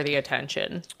share the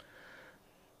attention.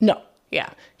 No. Yeah.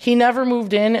 He never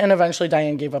moved in, and eventually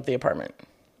Diane gave up the apartment.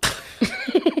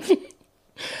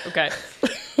 Okay.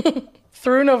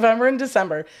 Through November and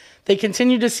December, they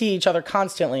continued to see each other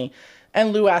constantly,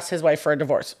 and Lou asked his wife for a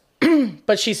divorce.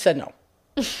 But she said no.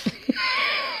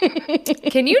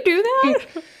 Can you do that?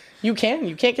 You can.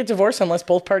 You can't get divorced unless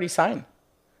both parties sign.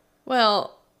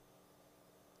 Well,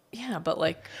 yeah, but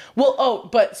like... Well,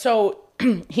 but so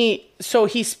he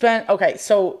spent... Okay,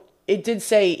 so it did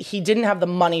say he didn't have the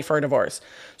money for a divorce.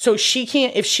 So she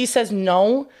can't... If she says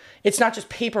no... It's not just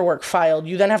paperwork filed.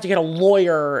 You then have to get a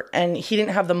lawyer, and he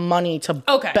didn't have the money to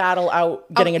battle out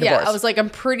getting a divorce. Yeah, I was like, I'm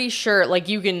pretty sure, like,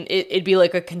 you can, it'd be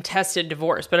like a contested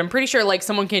divorce, but I'm pretty sure, like,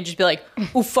 someone can't just be like,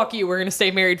 oh, fuck you, we're going to stay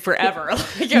married forever.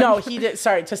 No, he did,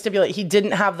 sorry, to stipulate, he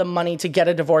didn't have the money to get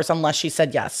a divorce unless she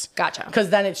said yes. Gotcha. Because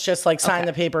then it's just, like, sign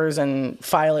the papers and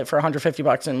file it for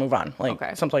 $150 and move on.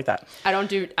 Like, something like that. I don't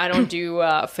do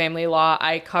family law.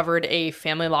 I covered a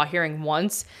family law hearing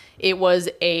once. It was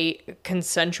a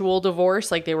consensual divorce.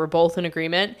 Like, they were both in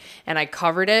agreement, and I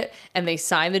covered it, and they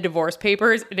signed the divorce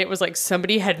papers, and it was like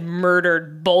somebody had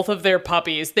murdered both of their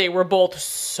puppies. They were both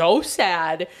so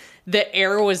sad. The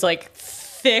air was like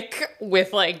thick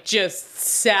with like just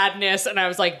sadness, and I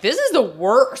was like, this is the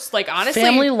worst. Like, honestly,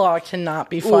 family law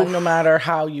cannot be fun no matter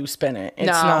how you spin it. It's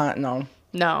not.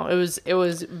 No, it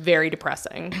was very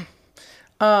depressing.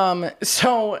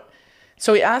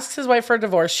 So he asks his wife for a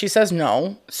divorce. She says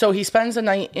no. So he spends a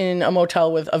night in a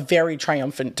motel with a very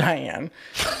triumphant Diane.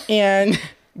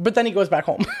 But then he goes back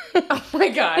home. Oh my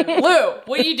God. Lou,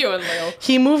 what are you doing, Lou?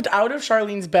 He moved out of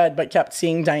Charlene's bed but kept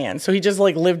seeing Diane. So he just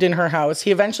like lived in her house.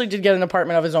 He eventually did get an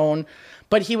apartment of his own.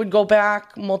 But he would go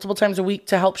back multiple times a week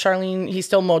to help Charlene. He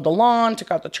still mowed the lawn,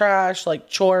 took out the trash, like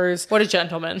chores. What a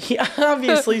gentleman. He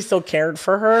obviously still cared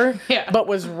for her. Yeah. But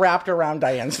was wrapped around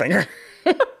Diane's finger.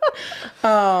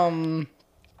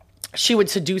 She would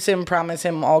seduce him, promise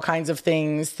him all kinds of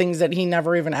things that he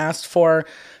never even asked for.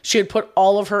 She had put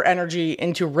all of her energy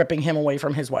into ripping him away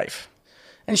from his wife.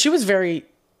 And she was very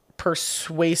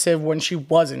persuasive when she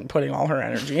wasn't putting all her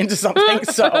energy into something.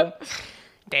 So,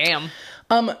 damn.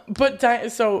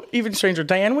 So even stranger,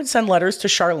 Diane would send letters to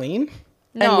Charlene.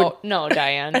 No,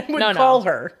 Diane. And would call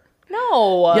her.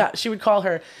 No. Yeah, she would call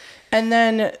her. And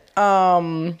then,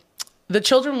 the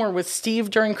children were with Steve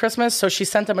during Christmas, so she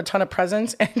sent them a ton of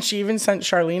presents, and she even sent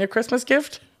Charlene a Christmas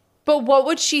gift. But what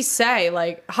would she say?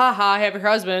 Like, haha, I have your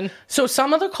husband. So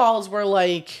some of the calls were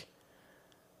like,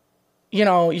 you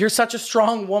know, you're such a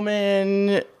strong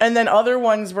woman. And then other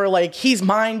ones were like, he's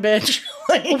mine, bitch.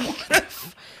 Like,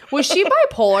 was she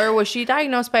bipolar? Was she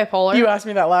diagnosed bipolar? You asked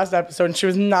me that last episode, and she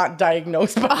was not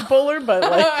diagnosed bipolar, but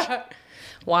like...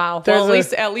 Wow. Well,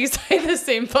 at least I had the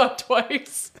same thought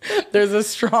twice. There's a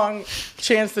strong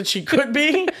chance that she could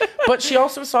be. But she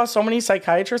also saw so many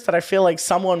psychiatrists that I feel like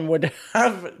someone would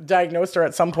have diagnosed her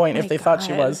at some point if they thought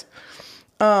she was.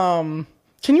 Can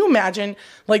you imagine,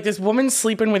 like, this woman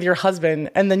sleeping with your husband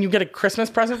and then you get a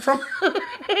Christmas present from her?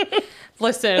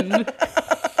 Listen,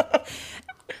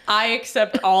 I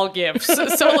accept all gifts.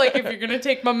 So, like, if you're going to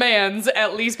take my man's,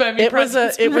 at least buy me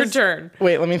presents in return.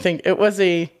 Wait, let me think. It was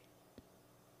a...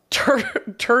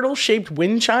 turtle-shaped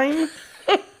wind chime?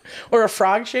 Or a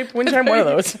frog-shaped wind chime? One of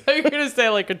those. I'm going to say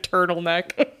like a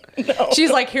turtleneck. No.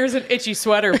 She's like, here's an itchy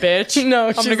sweater, bitch. No,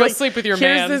 I'm going to go sleep with your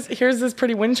man. Here's this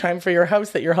pretty wind chime for your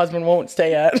house that your husband won't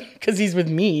stay at because he's with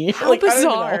me. How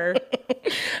bizarre.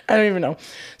 I don't even know.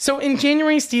 So in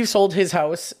January, Steve sold his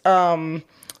house.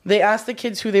 They asked the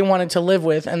kids who they wanted to live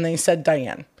with, and they said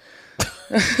Diane.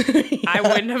 I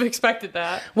wouldn't have expected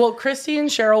that. Well, Christy and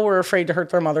Cheryl were afraid to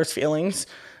hurt their mother's feelings.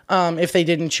 If they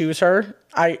didn't choose her.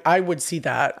 I would see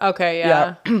that. Okay,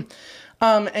 yeah.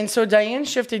 And so Diane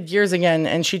shifted gears again,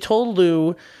 and she told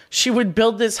Lou she would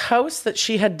build this house that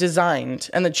she had designed,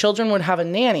 and the children would have a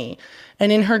nanny.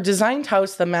 And in her designed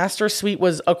house, the master suite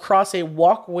was across a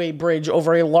walkway bridge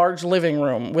over a large living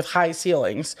room with high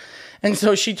ceilings. And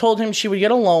so she told him she would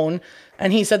get a loan,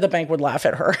 and he said the bank would laugh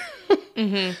at her.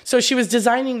 Mm-hmm. So she was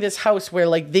designing this house where,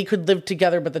 like, they could live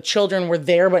together, but the children were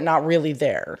there, but not really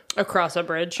there. Across a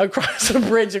bridge. Across a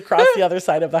bridge, across the other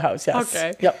side of the house, yes.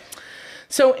 Okay. Yep.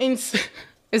 So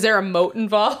is there a moat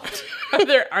involved? Are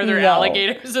there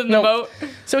alligators in the moat?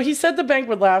 So he said the bank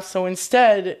would laugh, so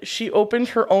instead she opened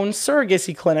her own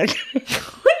surrogacy clinic.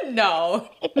 No.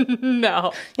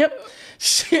 Yep.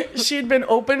 She'd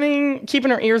been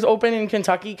keeping her ears open in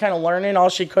Kentucky, kind of learning all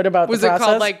she could about the process. Was it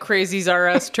called like Crazy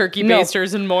Czar's Turkey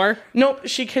Basters and more? Nope.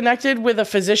 She connected with a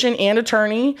physician and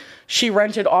attorney. She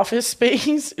rented office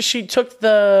space. She took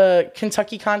the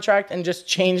Kentucky contract and just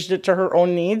changed it to her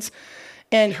own needs.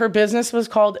 And her business was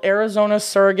called Arizona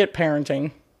Surrogate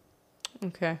Parenting.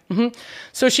 Okay. Mm-hmm.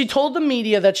 So she told the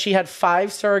media that she had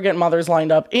 5 surrogate mothers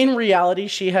lined up. In reality,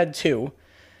 she had 2.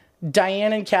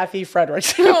 Diane and Kathy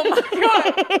Fredericks. Oh my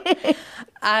God.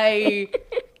 I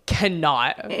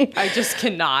just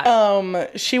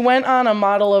cannot. She went on a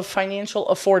model of financial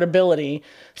affordability.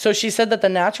 So she said that the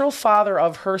natural father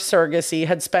of her surrogacy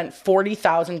had spent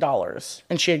 $40,000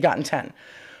 and she had gotten 10.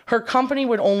 Her company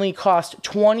would only cost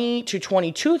 $20,000 to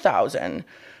 $22,000.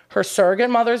 Her surrogate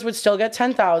mothers would still get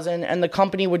 $10,000 and the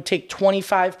company would take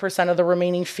 25% of the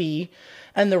remaining fee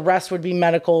and the rest would be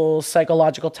medical,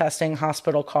 psychological testing,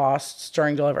 hospital costs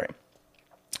during delivery.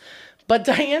 But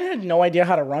Diane had no idea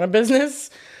how to run a business.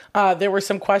 There were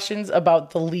some questions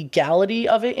about the legality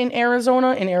of it in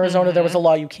Arizona. In Arizona, there was a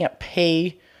law you can't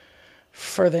pay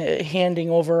for the handing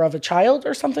over of a child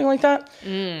or something like that.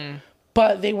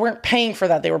 But they weren't paying for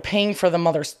that. They were paying for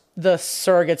the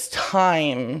surrogate's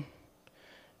time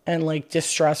and like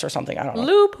distress or something. I don't know.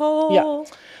 Loophole. Yeah.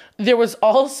 There was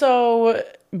also,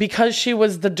 because she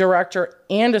was the director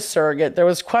and a surrogate, there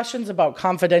was questions about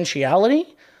confidentiality.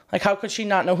 Like, how could she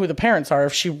not know who the parents are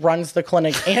if she runs the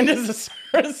clinic and is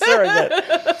a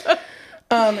surrogate?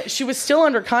 She was still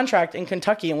under contract in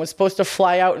Kentucky and was supposed to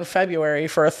fly out in February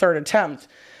for a third attempt.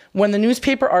 When the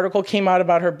newspaper article came out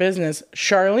about her business,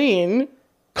 Charlene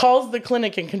calls the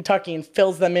clinic in Kentucky and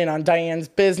fills them in on Diane's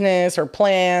business, her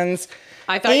plans.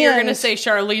 I thought you were going to say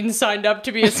Charlene signed up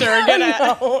to be a surrogate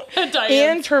at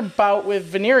Diane. And her bout with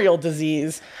venereal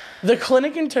disease. The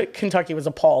clinic in Kentucky was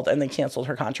appalled and they canceled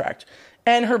her contract.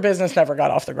 And her business never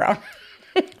got off the ground.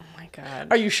 Oh my God.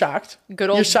 Are you shocked?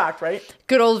 You're shocked, right?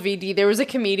 Good old VD. There was a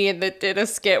comedian that did a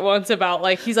skit once about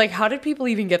like, he's like, how did people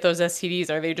even get those STDs?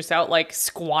 Are they just out like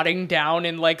squatting down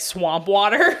in like swamp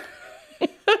water?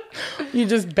 You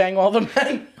just bang all the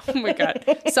men. Oh my God.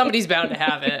 Somebody's bound to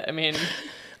have it. I mean...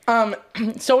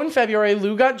 So in February,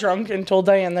 Lou got drunk and told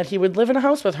Diane that he would live in a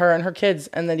house with her and her kids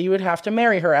and that he would have to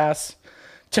marry her ass.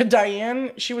 To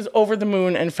Diane, she was over the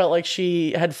moon and felt like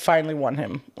she had finally won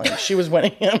him. Like she was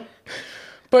winning him.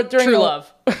 But during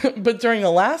love. But during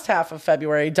the last half of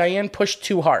February, Diane pushed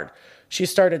too hard. She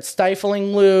started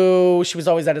stifling Lou. She was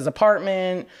always at his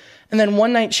apartment. And then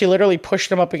one night she literally pushed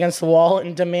him up against the wall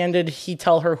and demanded he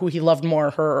tell her who he loved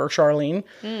more, her or Charlene.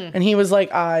 And he was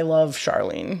like, I love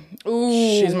Charlene. Ooh,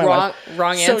 she's my wife.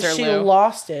 Wrong answer, So she Lou.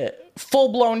 lost it.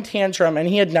 Full-blown tantrum. And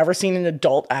he had never seen an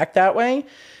adult act that way.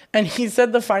 And he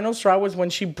said the final straw was when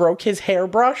she broke his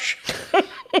hairbrush.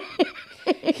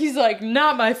 He's like,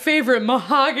 not my favorite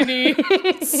mahogany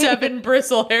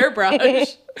 7-bristle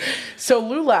hairbrush. So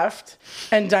Lou left,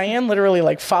 and Diane literally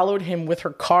like followed him with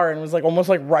her car and was like almost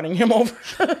like running him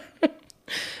over.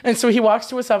 And so he walks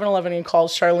to a 7-Eleven and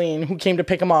calls Charlene, who came to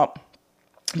pick him up.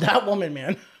 That woman,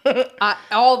 man.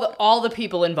 All the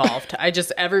people involved.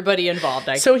 Everybody involved.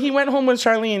 So he went home with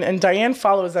Charlene, and Diane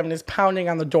follows them and is pounding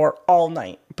on the door all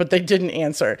night, but they didn't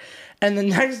answer. And the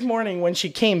next morning when she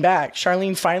came back,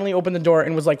 Charlene finally opened the door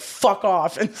and was like, fuck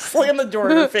off, and slammed the door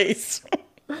in her face.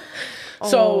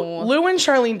 So Lou and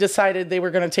Charlene decided they were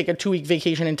going to take a 2-week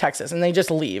vacation in Texas, and they just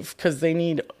leave because they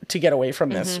need to get away from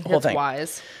this whole thing.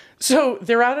 Wise. So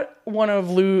they're at one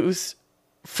of Lou's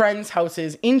friends'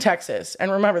 houses in Texas.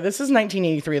 And remember, this is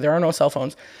 1983. There are no cell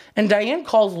phones. And Diane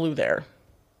calls Lou there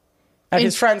at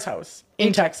his friend's house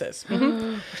in Texas.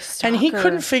 And he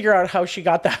couldn't figure out how she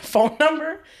got that phone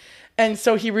number. And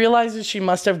so he realizes she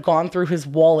must have gone through his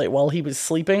wallet while he was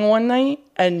sleeping one night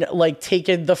and like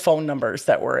taken the phone numbers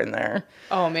that were in there.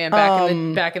 Oh man,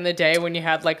 back in the day when you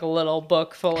had like a little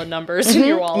book full of numbers in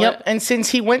your wallet. Yep. And since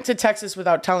he went to Texas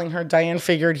without telling her, Diane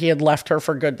figured he had left her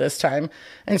for good this time.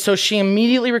 And so she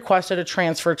immediately requested a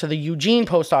transfer to the Eugene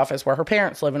post office where her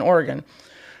parents live in Oregon.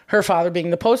 Her father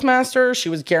being the postmaster, she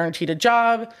was guaranteed a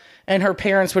job, and her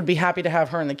parents would be happy to have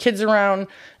her and the kids around.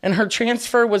 And her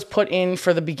transfer was put in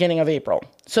for the beginning of April.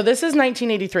 So this is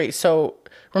 1983. So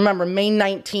remember, May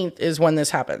 19th is when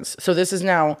this happens. So this is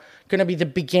now going to be the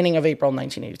beginning of April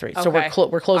 1983. Okay. So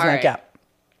we're closing that gap.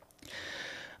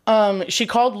 She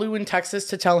called Lou in Texas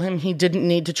to tell him he didn't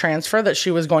need to transfer, that she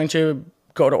was going to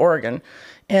go to Oregon.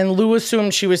 And Lou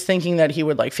assumed she was thinking that he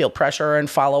would like feel pressure and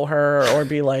follow her or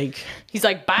be like... He's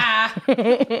like, bye.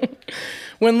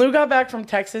 When Lou got back from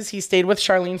Texas, he stayed with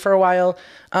Charlene for a while.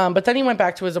 But then he went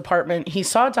back to his apartment. He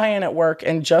saw Diane at work.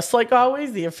 And just like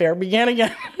always, the affair began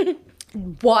again.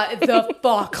 What the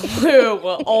fuck, Lou?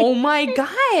 Oh my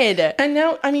God. And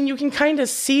now, I mean, you can kind of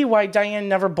see why Diane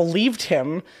never believed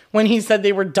him when he said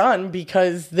they were done,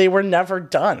 because they were never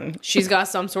done. She's got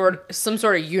some sort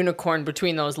of unicorn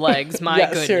between those legs. My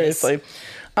goodness. Seriously.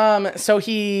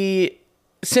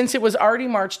 Since it was already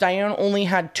March, Diane only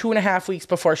had 2.5 weeks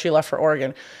before she left for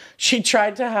Oregon. She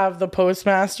tried to have the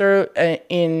postmaster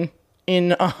in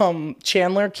in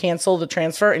Chandler cancel the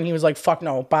transfer, and he was like, fuck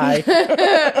no, bye.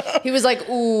 He was like,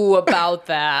 ooh, about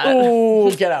that.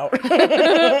 Ooh, get out.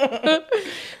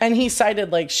 And he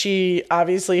cited, like, she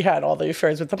obviously had all the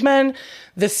affairs with the men,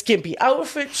 the skimpy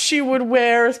outfit she would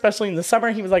wear, especially in the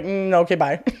summer. He was like, okay,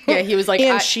 bye. Yeah, he was like,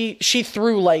 and she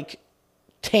threw, like,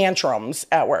 tantrums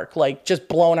at work, like, just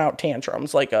blown out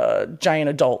tantrums, like a giant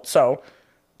adult. So,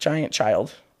 giant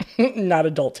child, not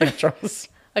adult tantrums.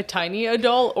 a tiny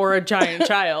adult or a giant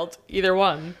child, either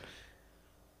one.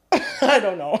 I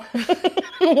don't know.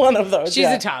 One of those. She's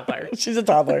a toddler. She's a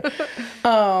toddler.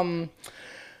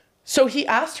 So he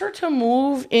asked her to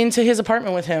move into his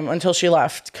apartment with him until she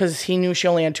left because he knew she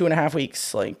only had 2.5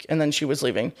 weeks, like, and then she was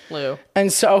leaving. Lou.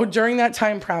 And so during that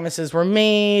time, promises were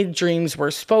made, dreams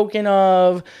were spoken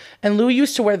of, and Lou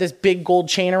used to wear this big gold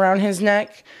chain around his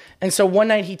neck. And so one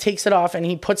night he takes it off and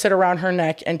he puts it around her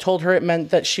neck and told her it meant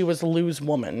that she was Lou's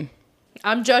woman.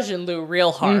 I'm judging Lou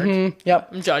real hard. Mm-hmm. Yep.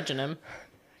 I'm judging him.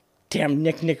 Damn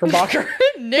Nick Knickerbocker.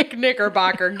 Nick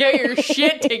Knickerbocker, get your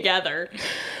shit together.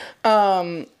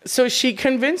 So she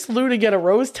convinced Lou to get a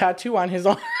rose tattoo on his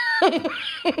arm.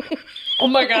 Oh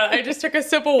my God, I just took a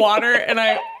sip of water and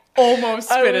I almost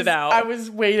spit it out. I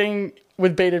was waiting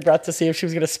with bated breath to see if she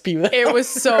was going to spew that. It was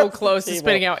so close to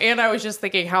spitting out. And I was just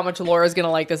thinking how much Laura's going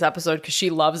to like this episode because she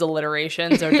loves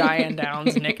alliteration. So Diane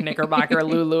Downs, Nick Knickerbocker,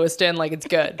 Lou Lewiston, like it's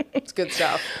good. It's good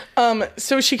stuff.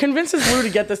 So she convinces Lou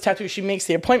to get this tattoo. She makes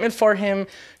the appointment for him.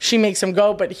 She makes him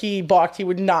go, but he balked. He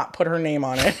would not put her name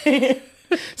on it.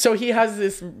 So he has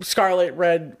this scarlet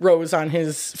red rose on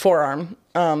his forearm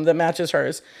that matches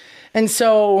hers. And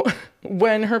so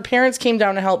when her parents came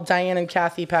down to help Diane and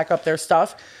Kathy pack up their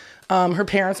stuff, her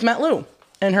parents met Lou.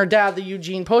 And her dad, the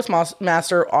Eugene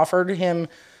postmaster, offered him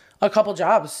a couple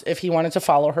jobs if he wanted to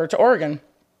follow her to Oregon.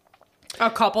 A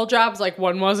couple jobs? Like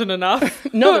one wasn't enough?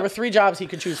 No, there were 3 jobs he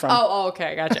could choose from. Oh,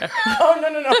 okay, gotcha. Oh,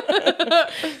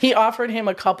 no. He offered him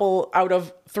a couple out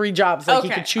of 3 jobs. Like, he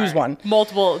could choose one.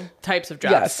 Multiple types of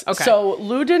jobs. Yes. Okay. So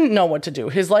Lou didn't know what to do.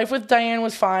 His life with Diane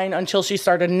was fine until she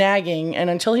started nagging and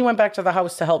until he went back to the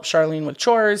house to help Charlene with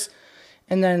chores.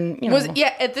 And then, you know.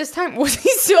 At this time, was he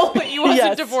still, he wasn't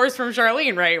Yes. divorced from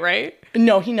Charlene, right?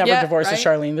 No, he never divorced right? with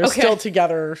Charlene. They're still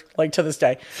together, like, to this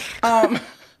day.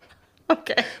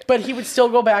 Okay. But he would still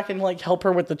go back and, like, help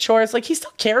her with the chores. Like, he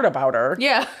still cared about her.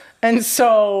 Yeah. And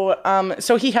so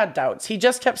he had doubts. He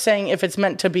just kept saying, if it's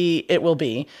meant to be, it will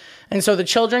be. And so the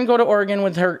children go to Oregon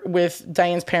with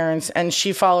Diane's parents, and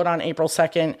she followed on April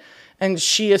 2nd, and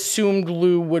she assumed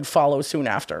Lou would follow soon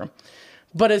after.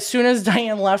 But as soon as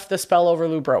Diane left, the spell over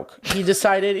Lou broke. He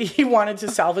decided he wanted to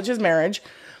salvage his marriage,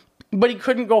 but he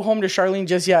couldn't go home to Charlene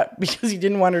just yet because he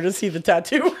didn't want her to see the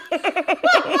tattoo.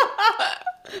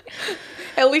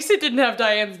 At least it didn't have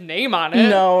Diane's name on it.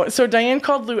 No. So Diane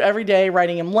called Lou every day,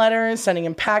 writing him letters, sending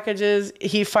him packages.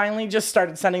 He finally just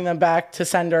started sending them back to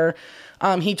send her.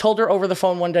 He told her over the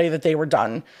phone one day that they were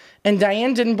done. And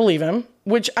Diane didn't believe him,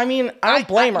 which, I mean, I don't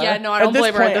blame her. Yeah, no, I don't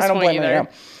blame her at this point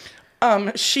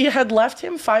either. She had left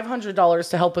him $500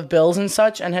 to help with bills and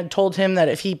such and had told him that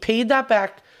if he paid that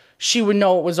back, she would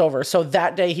know it was over. So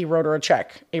that day he wrote her a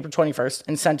check, April 21st,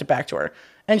 and sent it back to her.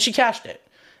 And she cashed it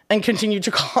and continued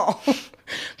to call.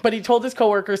 But he told his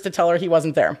coworkers to tell her he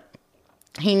wasn't there.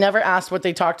 He never asked what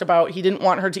they talked about. He didn't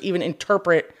want her to even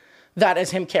interpret that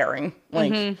as him caring.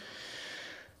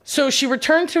 So she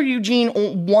returned to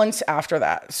Eugene once after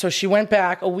that. So she went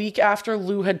back a week after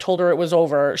Lou had told her it was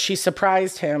over. She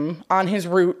surprised him on his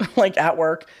route, like at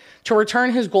work, to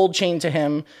return his gold chain to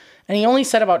him. And he only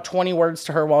said about 20 words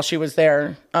to her while she was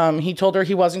there. He told her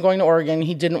he wasn't going to Oregon.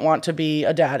 He didn't want to be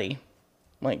a daddy.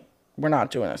 Like, we're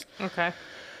not doing this. Okay.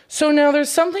 So now there's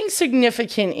something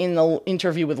significant in the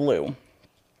interview with Lou.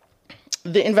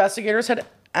 The investigators had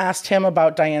asked him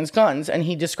about Diane's guns, and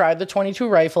he described the .22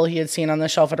 rifle he had seen on the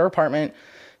shelf at her apartment.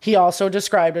 He also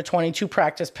described a .22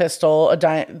 practice pistol,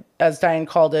 as Diane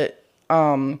called it,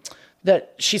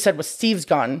 that she said was Steve's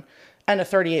gun, and a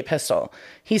 .38 pistol.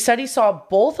 He said he saw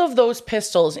both of those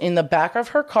pistols in the back of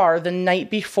her car the night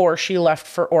before she left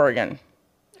for Oregon.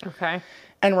 Okay.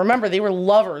 And remember, they were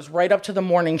lovers right up to the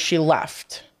morning she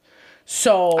left.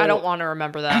 So I don't want to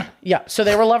remember that. Yeah. So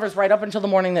they were lovers right up until the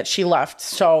morning that she left.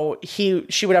 So she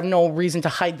would have no reason to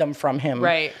hide them from him.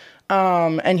 Right.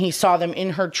 And he saw them in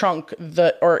her trunk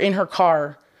or in her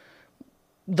car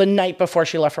the night before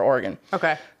she left for Oregon.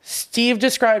 Okay. Steve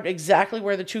described exactly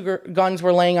where the 2 guns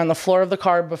were laying on the floor of the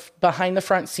car behind the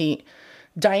front seat.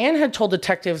 Diane had told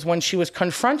detectives when she was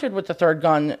confronted with the 3rd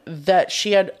gun that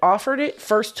she had offered it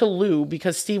first to Lou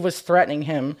because Steve was threatening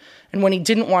him. And when he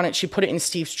didn't want it, she put it in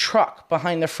Steve's truck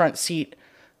behind the front seat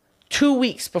 2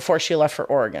 weeks before she left for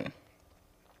Oregon.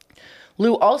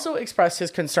 Lou also expressed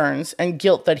his concerns and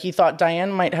guilt that he thought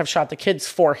Diane might have shot the kids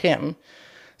for him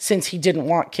since he didn't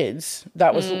want kids.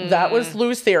 That was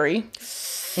Lou's theory.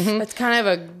 That's kind of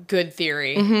a good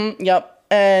theory. Yep.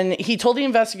 And he told the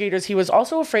investigators he was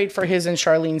also afraid for his and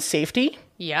Charlene's safety.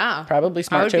 Yeah. Probably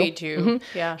smart too. I would be too.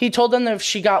 Yeah. He told them that if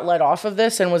she got let off of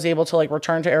this and was able to like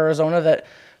return to Arizona, that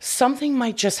something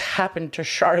might just happen to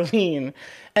Charlene.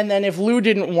 And then if Lou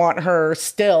didn't want her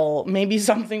still, maybe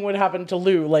something would happen to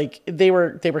Lou. Like they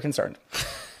were concerned.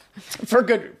 for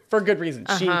good reason.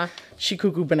 She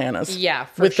cuckoo bananas. Yeah,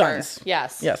 with guns.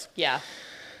 Yes. Yeah.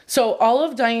 So all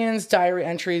of Diane's diary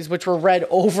entries, which were read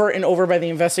over and over by the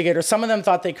investigators, some of them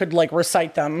thought they could like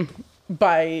recite them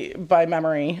by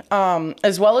memory,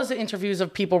 as well as the interviews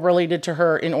of people related to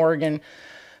her in Oregon,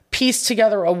 pieced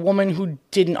together a woman who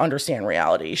didn't understand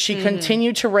reality. She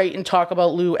continued to write and talk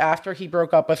about Lou after he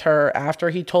broke up with her, after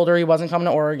he told her he wasn't coming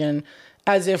to Oregon,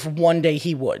 as if one day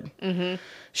he would.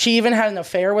 She even had an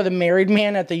affair with a married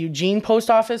man at the Eugene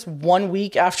post office 1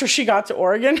 week after she got to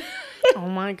Oregon. Oh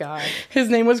my God. His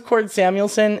name was Cord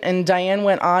Samuelson, and Diane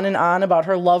went on and on about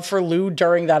her love for Lou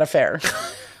during that affair.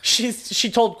 She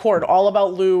told Cord all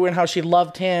about Lou and how she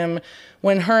loved him.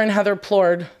 When her and Heather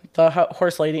Plord, the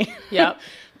horse lady,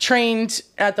 trained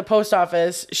at the post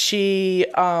office,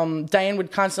 Diane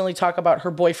would constantly talk about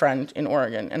her boyfriend in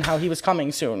Oregon and how he was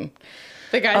coming soon.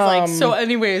 The guy's like, so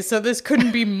anyways, so this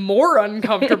couldn't be more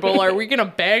uncomfortable. Are we going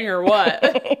to bang or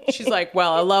what? She's like,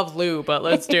 well, I love Lou, but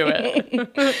let's do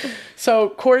it.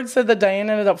 So Cord said that Diane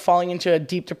ended up falling into a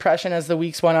deep depression as the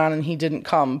weeks went on and he didn't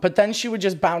come. But then she would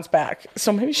just bounce back.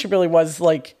 So maybe she really was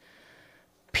like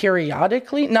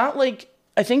periodically, not like,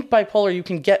 I think bipolar, you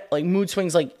can get like mood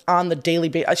swings like on the daily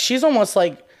basis. She's almost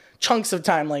like chunks of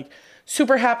time, like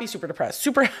super happy, super depressed,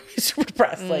 super happy, super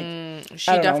depressed. Like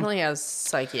she definitely has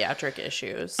psychiatric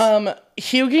issues.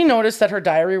 Hughie noticed that her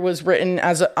diary was written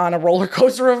on a roller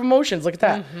coaster of emotions. Look at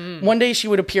that. One day she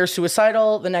would appear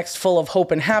suicidal, the next full of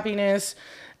hope and happiness.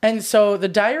 And so the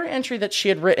diary entry that she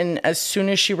had written as soon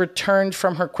as she returned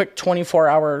from her quick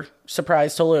 24-hour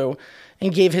surprise to Lou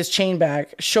and gave his chain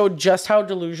back showed just how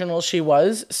delusional she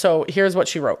was. So here's what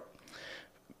she wrote.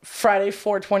 Friday,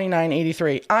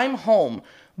 4/29/83. I'm home.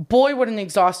 Boy, what an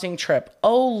exhausting trip.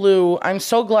 Oh, Lou, I'm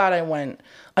so glad I went.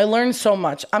 I learned so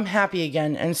much. I'm happy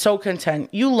again and so content.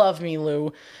 You love me,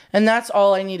 Lou. And that's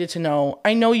all I needed to know.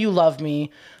 I know you love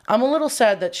me. I'm a little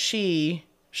sad that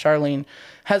Charlene,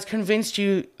 has convinced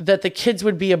you that the kids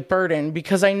would be a burden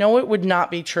because I know it would not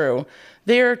be true.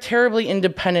 They are terribly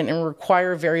independent and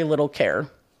require very little care.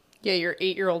 Yeah, your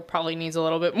 8-year-old probably needs a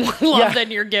little bit more love than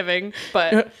you're giving,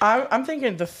 but I'm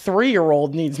thinking the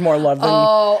 3-year-old needs more love than.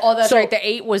 Oh, that's right. The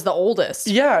 8 was the oldest.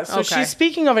 Yeah, so she's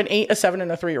speaking of an 8, a 7,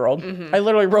 and a 3-year-old. I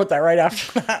literally wrote that right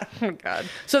after that. Oh God.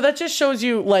 So that just shows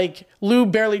you, like, Lou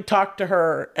barely talked to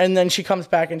her, and then she comes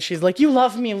back and she's like, "You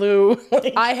love me, Lou."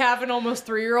 Like, I have an almost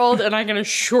 3-year-old, and I can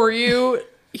assure you,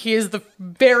 he is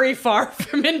very far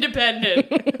from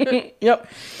independent. Yep.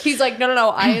 He's like, no,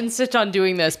 I insist on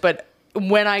doing this, but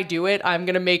when I do it, I'm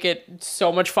going to make it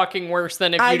so much fucking worse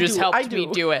than if you just helped me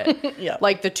do it. Yeah.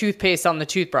 Like the toothpaste on the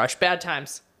toothbrush. Bad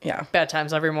times. Yeah. Bad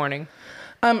times every morning.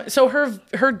 So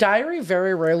her diary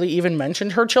very rarely even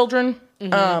mentioned her children.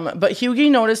 But Hughie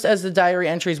noticed as the diary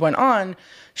entries went on,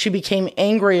 she became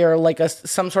angrier, like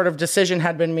some sort of decision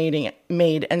had been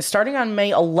made. And starting on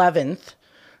May 11th,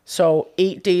 so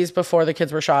 8 days before the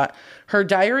kids were shot, her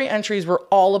diary entries were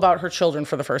all about her children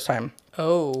for the first time.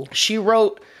 Oh. She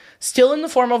wrote, still in the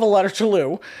form of a letter to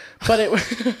Lou, but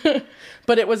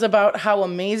it was about how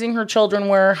amazing her children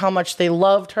were, how much they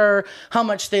loved her, how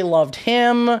much they loved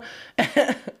him,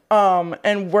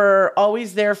 and were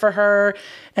always there for her,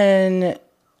 and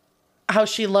how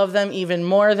she loved them even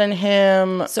more than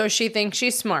him. So she thinks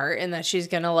she's smart and that she's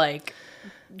gonna like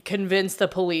convince the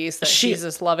police that she's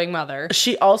this loving mother.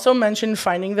 She also mentioned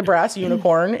finding the brass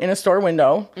unicorn in a store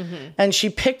window, and she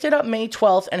picked it up May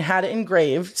 12th and had it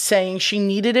engraved, saying she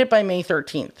needed it by May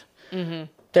 13th.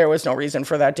 There was no reason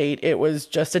for that date. It was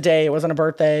just a day. It wasn't a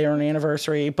birthday or an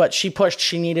anniversary, but she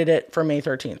needed it for May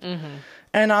 13th.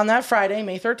 And on that Friday,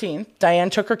 May 13th, Diane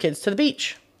took her kids to the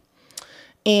beach.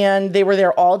 And they were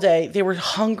there all day. They were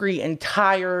hungry and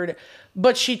tired,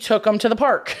 but she took them to the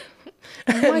park.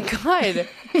 Oh my God.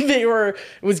 It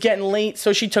was getting late,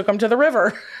 so she took them to the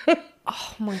river.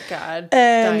 Oh my God.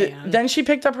 And Diane. then she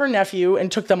picked up her nephew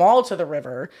and took them all to the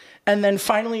river, and then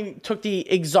finally took the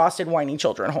exhausted, whining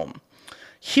children home.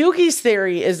 Hughie's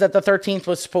theory is that the 13th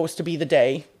was supposed to be the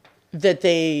day that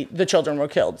the children were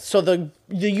killed. So the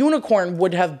unicorn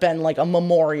would have been like a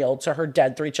memorial to her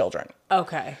dead 3 children.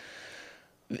 Okay.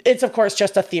 It's, of course,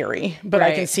 just a theory, but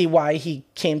I can Right. see why he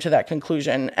came to that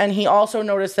conclusion. And he also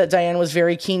noticed that Diane was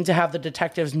very keen to have the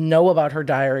detectives know about her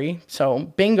diary.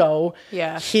 So, bingo.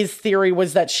 Yeah. His theory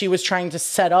was that she was trying to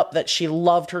set up that she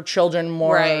loved her children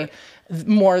more, Right.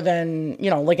 more than,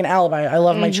 like an alibi. I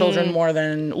love my children more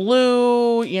than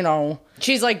Lou.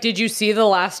 She's like, did you see the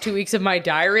last 2 weeks of my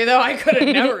diary, though? I could have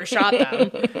never shot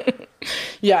them.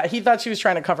 Yeah, he thought she was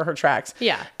trying to cover her tracks.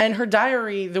 Yeah. And her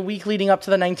diary, the week leading up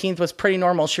to the 19th, was pretty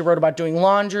normal. She wrote about doing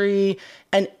laundry,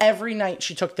 and every night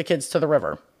she took the kids to the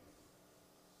river.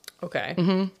 Okay.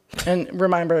 And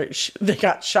remember, they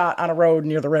got shot on a road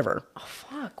near the river.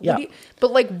 Fuck. Yeah.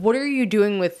 But, like, what are you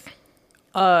doing with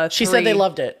She said they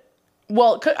loved it.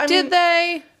 Well, Did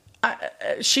they?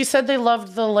 She said they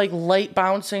loved the, light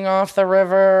bouncing off the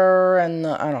river and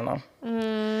I don't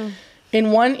know.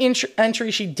 In one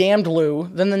entry, she damned Lou.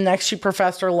 Then the next, she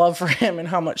professed her love for him and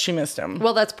how much she missed him.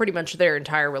 Well, that's pretty much their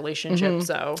entire relationship,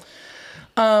 so.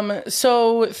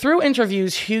 So through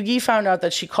interviews, Hughie found out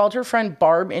that she called her friend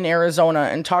Barb in Arizona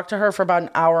and talked to her for about an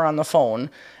hour on the phone.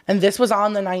 And this was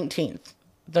on the 19th,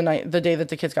 the day that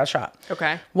the kids got shot.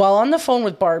 Okay. While on the phone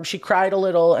with Barb, she cried a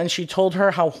little and she told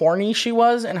her how horny she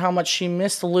was and how much she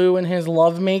missed Lou and his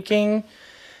lovemaking.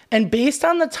 And based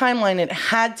on the timeline, it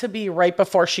had to be right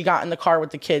before she got in the car with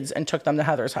the kids and took them to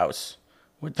Heather's house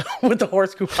with the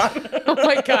horse coupon. Oh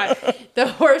my God. The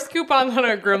horse coupon that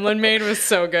our gremlin made was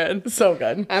so good. So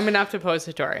good. I'm going to have to post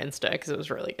it to our Insta because it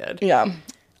was really good. Yeah.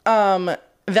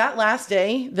 That last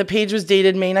day, the page was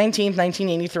dated May 19th,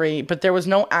 1983, but there was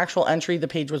no actual entry. The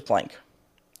page was blank.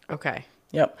 Okay.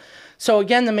 Yep. So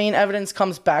again, the main evidence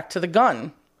comes back to the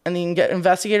gun. And the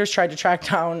investigators tried to track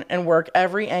down and work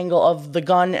every angle of the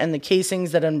gun and the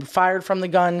casings that had been fired from the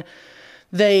gun.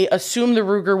 They assumed the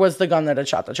Ruger was the gun that had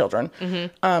shot the children.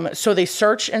 So they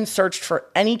searched and searched for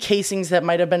any casings that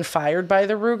might have been fired by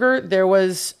the Ruger. There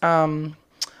was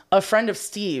a friend of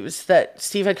Steve's that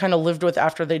Steve had kind of lived with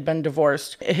after they'd been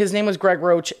divorced. His name was Greg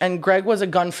Roach, and Greg was a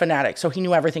gun fanatic, so he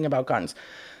knew everything about guns.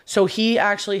 So he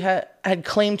actually had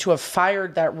claimed to have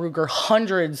fired that Ruger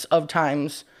hundreds of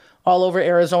times all over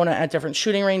Arizona at different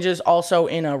shooting ranges, also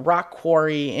in a rock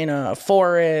quarry, in a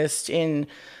forest, in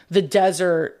the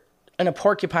desert, in a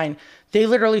porcupine. They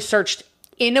literally searched.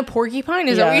 In a porcupine?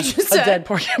 Is that what you just said? A dead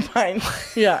porcupine.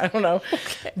 Yeah, I don't know.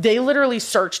 Okay. They literally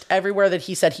searched everywhere that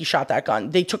he said he shot that gun.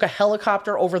 They took a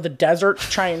helicopter over the desert to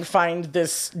try and find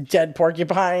this dead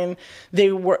porcupine.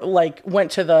 They went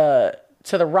to the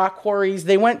rock quarries.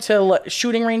 They went to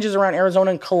shooting ranges around Arizona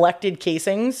and collected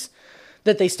casings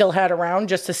that they still had around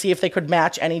just to see if they could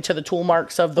match any to the tool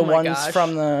marks of the ones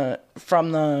from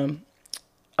the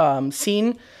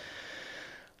scene.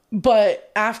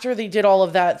 But after they did all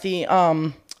of that,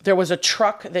 there was a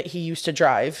truck that he used to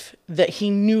drive that he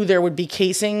knew there would be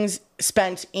casings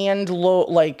spent and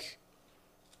live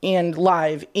in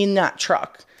that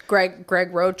truck.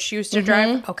 Greg Roach used to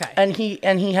drive? Okay. And he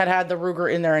had the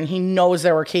Ruger in there, and he knows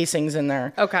there were casings in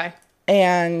there. Okay.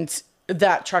 And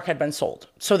that truck had been sold.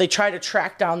 So they try to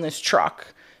track down this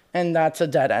truck, and that's a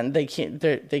dead end. They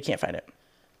can't find it.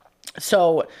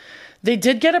 So they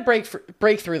did get a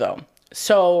breakthrough though.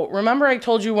 So remember I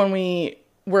told you when we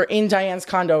were in Diane's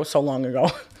condo so long ago,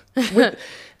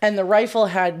 and the rifle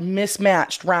had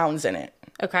mismatched rounds in it.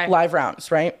 Okay. Live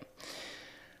rounds, right?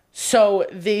 So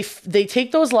they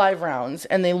take those live rounds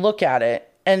and they look at it,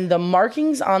 and the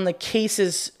markings on the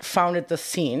cases found at the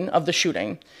scene of the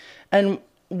shooting, and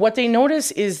what they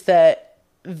notice is that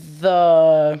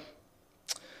the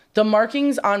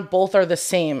markings on both are the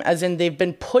same, as in they've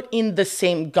been put in the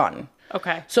same gun.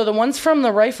 Okay. So the ones from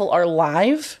the rifle are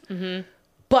live,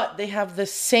 but they have the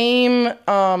same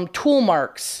tool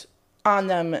marks on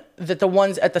them that the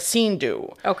ones at the scene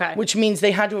do. Okay. Which means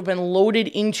they had to have been loaded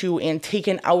into and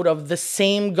taken out of the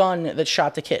same gun that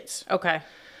shot the kids. Okay.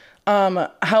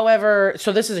 However,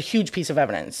 so this is a huge piece of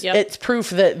evidence. Yep. It's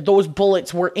proof that those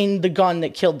bullets were in the gun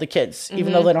that killed the kids,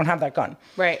 even though they don't have that gun.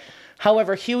 Right.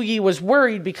 However, Hughie was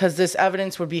worried because this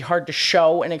evidence would be hard to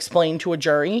show and explain to a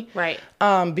jury. Right.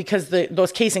 Because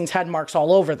those casings had marks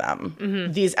all over them.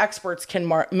 These experts can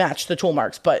match the tool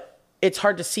marks, but it's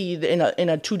hard to see in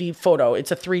a 2D photo.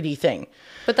 It's a 3D thing.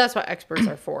 But that's what experts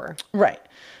are for. Right.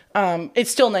 It's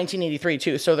still 1983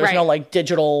 too, so there's no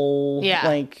digital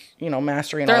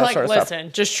mastering and all that sort of stuff. They're like,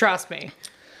 listen, just trust me.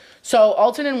 So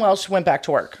Alton and Welsh went back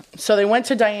to work. So they went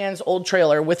to Diane's old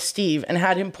trailer with Steve and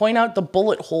had him point out the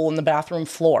bullet hole in the bathroom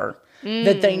floor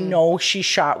that they know she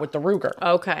shot with the Ruger.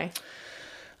 Okay.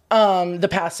 the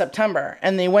past September.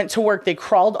 And they went to work. They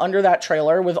crawled under that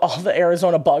trailer with all the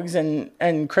Arizona bugs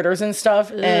and critters and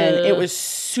stuff. And it was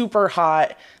super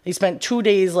hot. They spent 2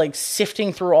 days like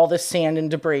sifting through all this sand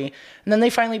and debris. And then they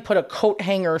finally put a coat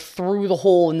hanger through the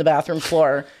hole in the bathroom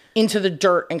floor into the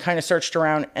dirt and kind of searched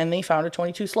around. And they found a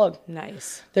 22 slug.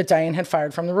 Nice. That Diane had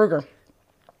fired from the Ruger.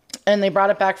 And they brought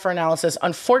it back for analysis.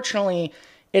 Unfortunately,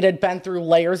 it had been through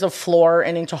layers of floor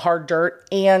and into hard dirt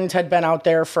and had been out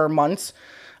there for months.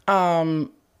 The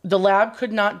lab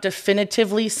could not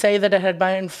definitively say that it had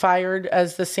been fired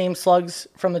as the same slugs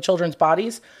from the children's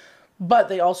bodies, but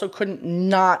they also couldn't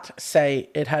not say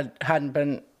it hadn't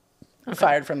been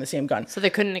fired from the same gun. So they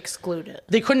couldn't exclude it.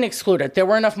 They couldn't exclude it. There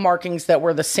were enough markings that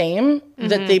were the same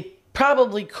that they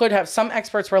probably could have. Some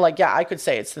experts were like, yeah, I could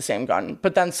say it's the same gun.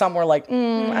 But then some were like,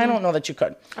 I don't know that you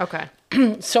could. Okay.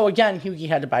 So again, Hughie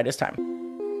had to bide his time.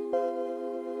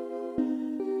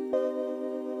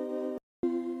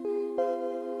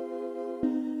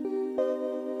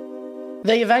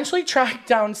 They eventually tracked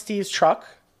down Steve's truck,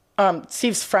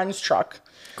 Steve's friend's truck.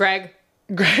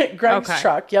 Greg's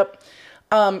truck, yep.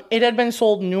 It had been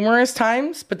sold numerous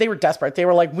times, but they were desperate. They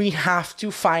were like, we have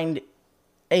to find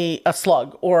a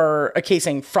slug or a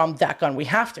casing from that gun. We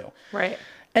have to. Right.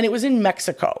 And it was in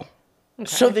Mexico. Okay.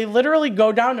 So they literally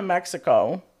go down to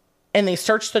Mexico and they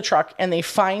search the truck and they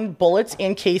find bullets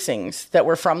and casings that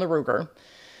were from the Ruger.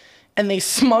 And they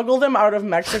smuggle them out of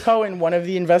Mexico in one of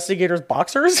the investigators'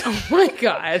 boxers. Oh my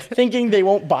God. Thinking they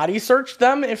won't body search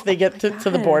them if they get to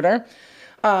the border.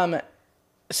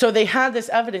 So they had this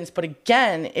evidence, but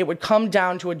again, it would come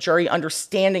down to a jury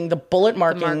understanding the bullet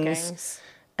markings.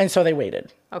 And so they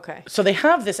waited. Okay. So they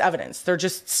have this evidence. They're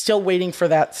just still waiting for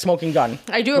that smoking gun.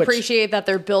 I do appreciate that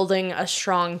they're building a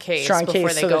strong case before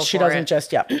they so go that she for doesn't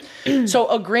it. just, So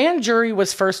a grand jury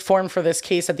was first formed for this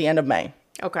case at the end of May.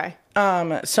 Okay.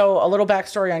 So a little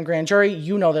backstory on grand jury.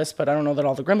 You know this, but I don't know that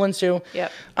all the Gremlins do.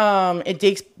 Yep.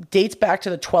 It dates back to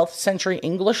the 12th century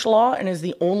English law and is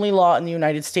the only law in the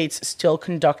United States still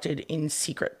conducted in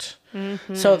secret.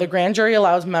 Mm-hmm. So the grand jury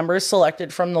allows members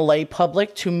selected from the lay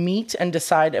public to meet and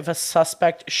decide if a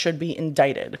suspect should be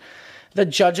indicted. The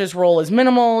judge's role is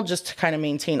minimal, just to kind of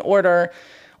maintain order.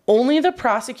 Only the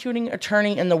prosecuting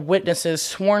attorney and the witnesses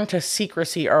sworn to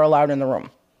secrecy are allowed in the room.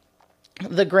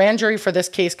 The grand jury for this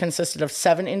case consisted of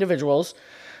 7 individuals.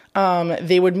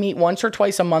 They would meet once or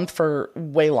twice a month for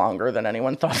way longer than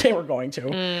anyone thought they were going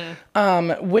to.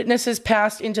 Witnesses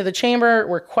passed into the chamber,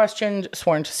 were questioned,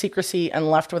 sworn to secrecy,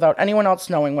 and left without anyone else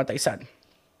knowing what they said.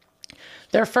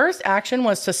 Their first action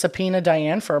was to subpoena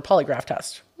Diane for a polygraph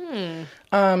test.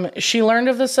 She learned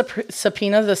of the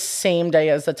subpoena the same day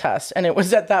as the test, and it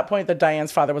was at that point that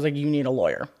Diane's father was like, you need a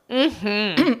lawyer.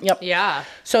 Mm-hmm. Yep. Yeah.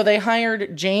 So they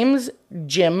hired Jim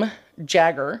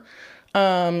Jagger.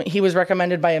 He was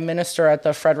recommended by a minister at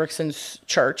the Frederickson's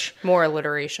church. More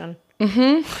alliteration.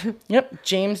 Mm-hmm. Yep.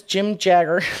 Jim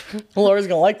Jagger. Laura's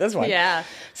going to like this one. Yeah.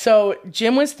 So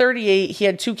Jim was 38. He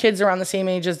had 2 kids around the same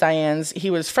age as Diane's. He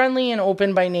was friendly and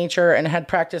open by nature and had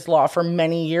practiced law for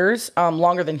many years,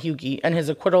 longer than Hughie, and his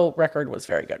acquittal record was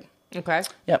very good. Okay.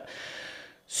 Yep.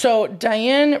 So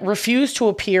Diane refused to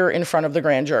appear in front of the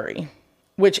grand jury,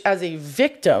 which as a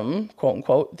victim, quote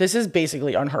unquote, this is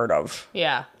basically unheard of.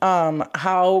 Yeah.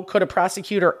 How could a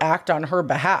prosecutor act on her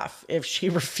behalf if she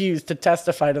refused to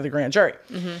testify to the grand jury?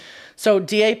 Mm-hmm. So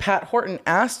DA Pat Horton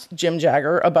asked Jim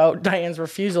Jagger about Diane's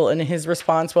refusal, and his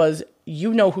response was,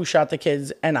 you know who shot the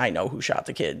kids, and I know who shot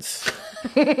the kids.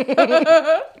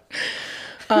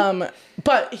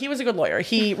 But he was a good lawyer.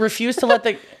 He refused to let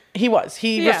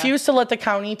refused to let the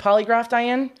county polygraph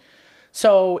Diane.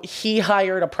 So he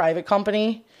hired a private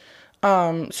company.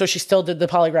 So she still did the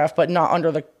polygraph, but not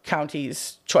under the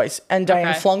county's choice. And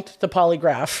Diane flunked the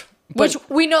polygraph. Which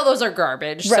we know those are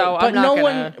garbage. Right, so I'm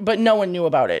not but no one knew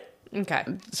about it. Okay.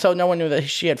 So no one knew that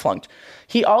she had flunked.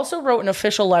 He also wrote an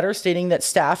official letter stating that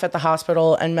staff at the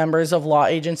hospital and members of law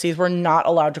agencies were not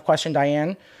allowed to question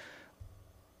Diane,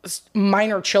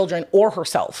 minor children, or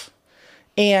herself.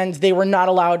 And they were not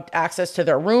allowed access to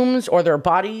their rooms or their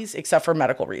bodies except for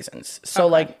medical reasons. So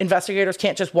like investigators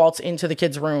can't just waltz into the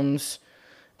kids' rooms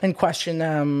and question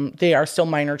them. They are still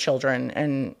minor children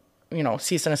and,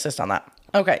 cease and assist on that.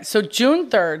 Okay. So June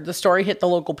 3rd, the story hit the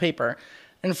local paper.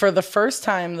 And for the first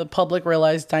time, the public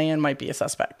realized Diane might be a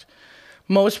suspect.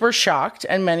 Most were shocked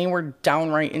and many were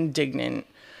downright indignant.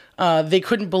 They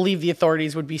couldn't believe the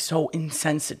authorities would be so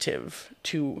insensitive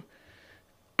to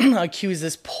accuse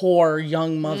this poor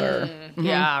young mother. Mm-hmm.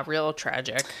 Yeah, real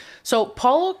tragic. So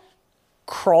Paula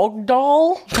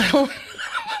Krogdahl,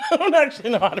 I don't actually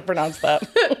know how to pronounce that.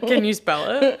 Can you spell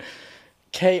it?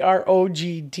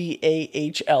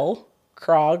 Krogdahl.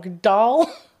 Krog doll.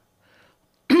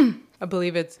 I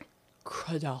believe it's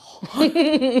Cradle.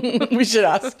 We should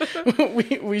ask.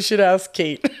 We should ask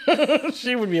Kate.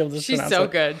 She would be able to She's pronounce so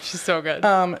it. good. She's so good.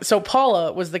 So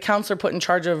Paula was the counselor put in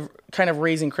charge of kind of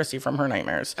raising Christy from her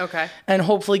nightmares. Okay. And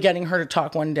hopefully getting her to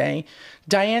talk one day.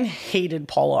 Diane hated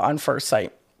Paula on first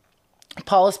sight.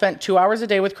 Paula spent 2 hours a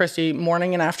day with Christy,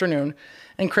 morning and afternoon.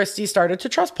 And Christy started to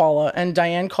trust Paula, and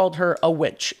Diane called her a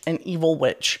witch, an evil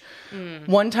witch.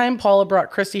 One time, Paula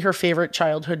brought Christy her favorite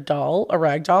childhood doll, a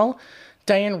rag doll.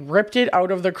 Diane ripped it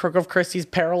out of the crook of Christy's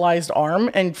paralyzed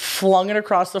arm and flung it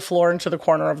across the floor into the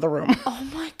corner of the room. Oh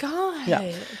my God.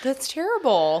 Yeah. That's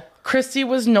terrible. Christy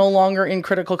was no longer in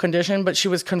critical condition, but she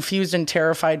was confused and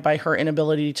terrified by her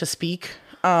inability to speak.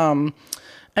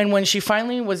 And when she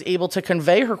finally was able to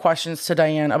convey her questions to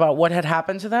Diane about what had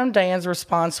happened to them, Diane's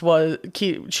response was,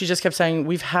 she just kept saying,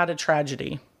 "We've had a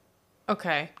tragedy."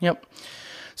 Okay. Yep.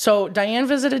 So Diane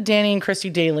visited Danny and Christy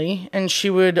daily, and she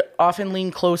would often lean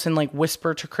close and like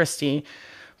whisper to Christy.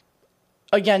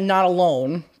 Again, not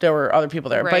alone. There were other people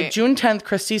there. By Right. June 10th,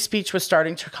 Christy's speech was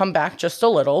starting to come back just a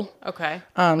little. Okay.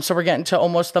 So we're getting to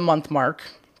almost the month mark.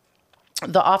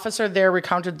 The officer there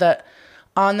recounted that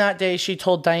on that day, she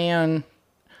told Diane,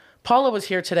 "Paula was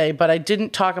here today, but I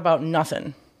didn't talk about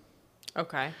nothing."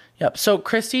 Okay. Yep. So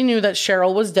Christy knew that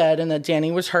Cheryl was dead and that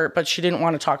Danny was hurt, but she didn't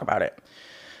want to talk about it.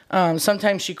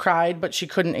 Sometimes she cried, but she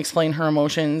couldn't explain her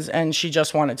emotions, and she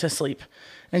just wanted to sleep,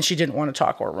 and she didn't want to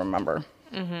talk or remember.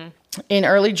 In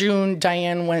early June,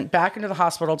 Diane went back into the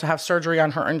hospital to have surgery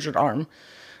on her injured arm.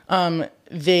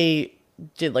 They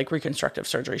did like reconstructive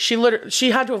surgery.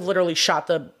 She had to have literally shot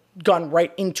the gun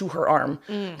right into her arm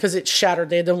because it shattered.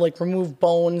 They had to like remove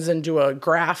bones and do a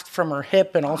graft from her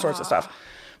hip and all sorts of stuff.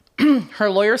 Her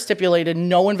lawyer stipulated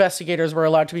no investigators were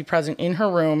allowed to be present in her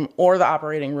room or the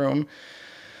operating room.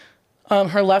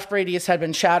 Her left radius had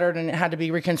been shattered and it had to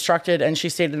be reconstructed, and she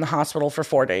stayed in the hospital for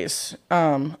 4 days.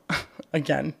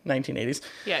 Again, 1980s.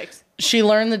 Yikes. She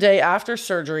learned the day after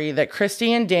surgery that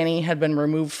Christy and Danny had been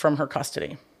removed from her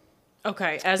custody.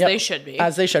 Okay, as Yep, they should be.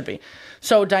 As they should be.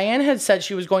 So Diane had said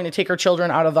she was going to take her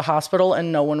children out of the hospital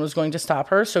and no one was going to stop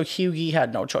her. So Hughie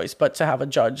had no choice but to have a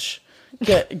judge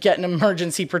get an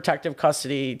emergency protective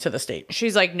custody to the state.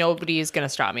 She's like, nobody's going to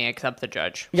stop me except the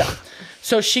judge. Yeah.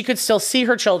 So she could still see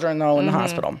her children, though, in the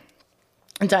hospital.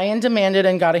 Diane demanded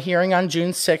and got a hearing on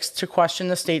June 6th to question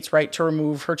the state's right to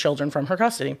remove her children from her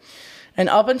custody. And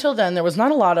up until then, there was not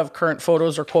a lot of current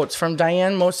photos or quotes from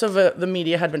Diane. Most of the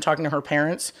media had been talking to her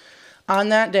parents. On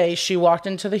that day, she walked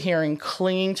into the hearing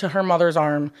clinging to her mother's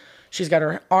arm. She's got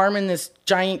her arm in this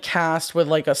giant cast with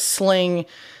like a sling,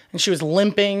 and she was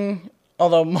limping.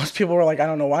 Although most people were like, I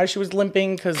don't know why she was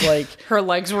limping, because like Her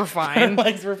legs were her fine.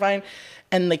 legs were fine.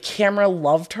 And the camera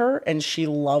loved her, and she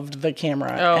loved the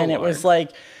camera. Oh, and it Lord. was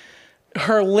like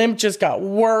her limp just got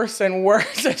worse and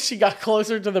worse as she got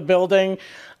closer to the building.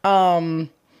 Diane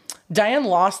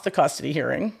lost the custody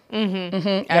hearing.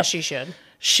 As she should.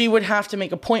 She would have to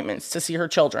make appointments to see her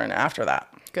children after that.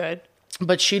 Good.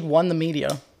 But she'd won the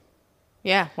media.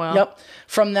 Yeah, well. Yep.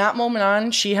 From that moment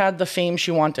on, she had the fame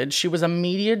she wanted. She was a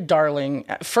media darling,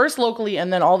 first locally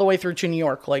and then all the way through to New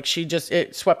York. Like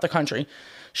it swept the country.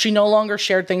 She no longer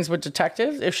shared things with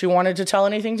detectives. If she wanted to tell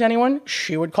anything to anyone,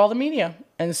 she would call the media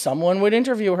and someone would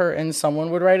interview her and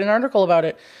someone would write an article about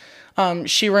it.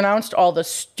 She renounced all the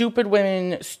stupid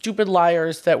women, stupid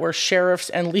liars that were sheriffs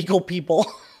and legal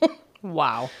people.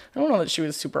 Wow. I don't know that she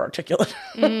was super articulate.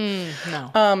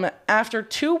 No. After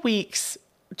 2 weeks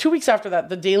after that,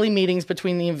 the daily meetings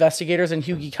between the investigators and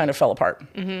Hughie kind of fell apart.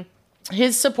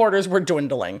 His supporters were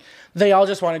dwindling. They all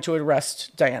just wanted to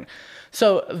arrest Diane.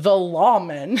 So the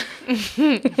lawmen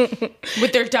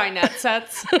With their dinette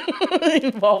sets.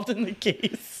 involved in the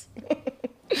case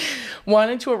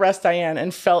wanted to arrest Diane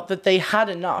and felt that they had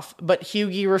enough, but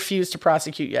Hughie refused to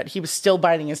prosecute yet. He was still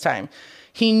biding his time.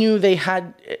 He knew they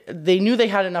had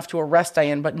enough to arrest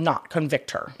Diane, but not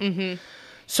convict her.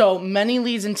 So many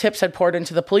leads and tips had poured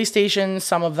into the police station,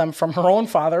 some of them from her own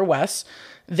father, Wes.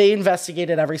 They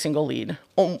investigated every single lead.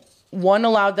 One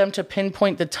allowed them to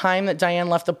pinpoint the time that Diane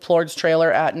left the Plord's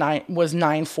trailer at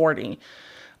 9:40.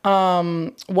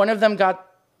 One of them got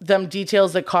them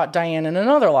details that caught Diane in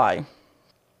another lie.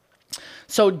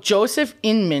 So Joseph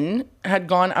Inman had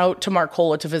gone out to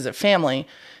Marcola to visit family.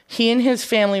 He and his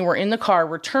family were in the car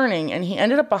returning, and he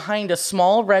ended up behind a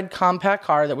small red compact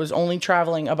car that was only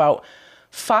traveling about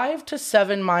 5 to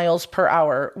 7 miles per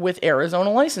hour with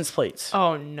Arizona license plates.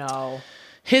 Oh, no.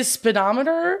 His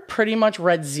speedometer pretty much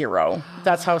read 0.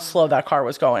 That's how slow that car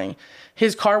was going.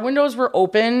 His car windows were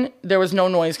open. There was no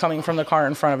noise coming from the car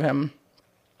in front of him.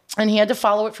 and he had to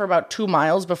follow it for about 2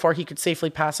 miles before he could safely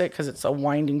pass it because it's a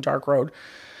winding, dark road.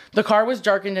 The car was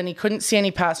darkened and he couldn't see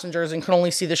any passengers and could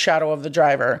only see the shadow of the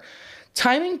driver.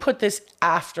 Timing put this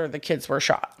after the kids were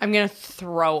shot. I'm going to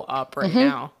throw up right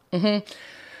now.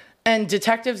 And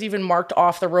detectives even marked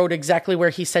off the road exactly where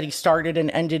he said he started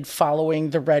and ended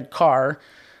following the red car.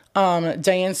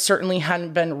 Diane certainly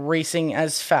hadn't been racing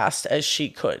as fast as she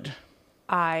could.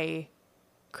 I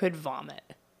could vomit.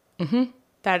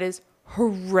 That is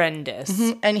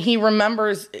horrendous. And he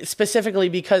remembers specifically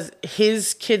because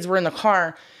his kids were in the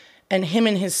car and him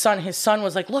and his son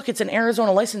was like, look, it's an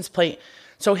Arizona license plate.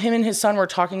 So him and his son were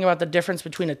talking about the difference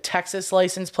between a Texas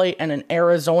license plate and an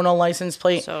Arizona license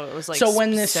plate. So it was like, so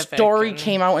when this story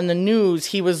came out in the news,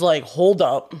 he was like, hold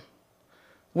up.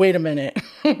 Wait a minute.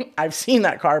 I've seen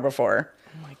that car before.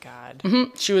 Oh my God.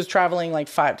 She was traveling like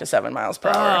 5 to 7 miles per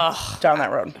hour down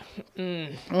that road.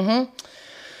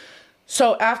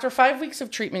 So after 5 weeks of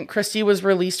treatment, Christy was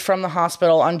released from the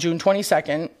hospital on June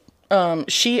 22nd.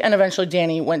 She and eventually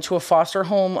Danny went to a foster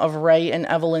home of Ray and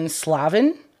Evelyn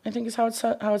Slavin, I think is how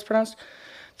it's pronounced.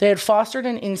 They had fostered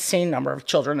an insane number of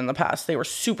children in the past. They were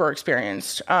super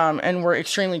experienced and were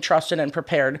extremely trusted and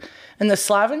prepared. And the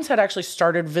Slavins had actually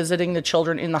started visiting the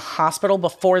children in the hospital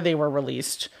before they were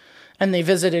released. And they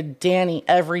visited Danny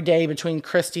every day between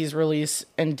Christy's release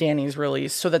and Danny's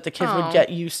release so that the kids would get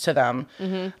used to them.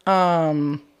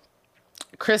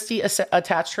 Christy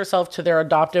attached herself to their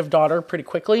adoptive daughter pretty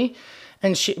quickly.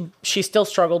 And she still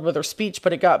struggled with her speech,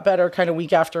 but it got better kind of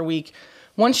week after week.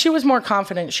 Once she was more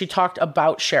confident, she talked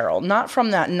about Cheryl, not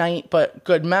from that night, but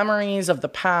good memories of the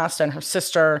past and her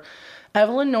sister.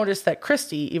 Evelyn noticed that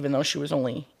Christy, even though she was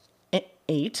only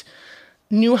 8,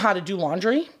 knew how to do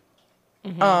laundry.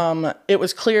 It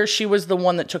was clear she was the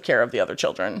one that took care of the other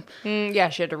children. Yeah,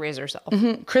 she had to raise herself.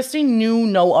 Christy knew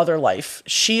no other life.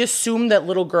 She assumed that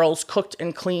little girls cooked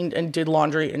and cleaned and did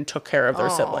laundry and took care of their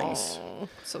siblings.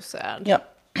 So sad.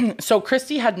 Yep. So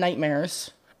Christy had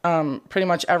nightmares pretty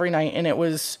much every night, and it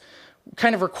was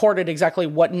kind of recorded exactly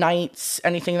what nights,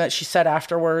 anything that she said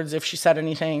afterwards, if she said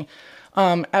anything.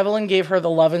 Evelyn gave her the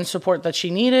love and support that she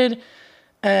needed,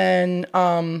 and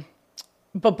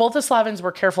but both the Slavins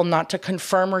were careful not to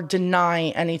confirm or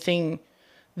deny anything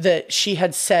that she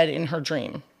had said in her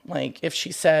dream. Like, if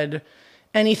she said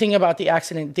anything about the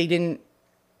accident, they didn't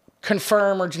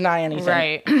confirm or deny anything.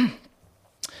 Right.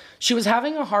 She was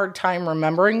having a hard time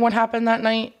remembering what happened that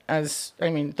night,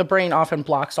 the brain often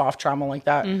blocks off trauma like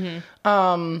that.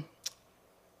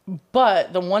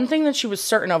 But the one thing that she was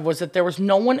certain of was that there was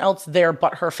no one else there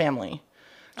but her family.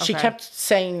 She kept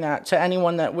saying that to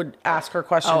anyone that would ask her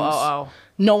questions.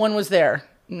 No one was there.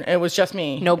 It was just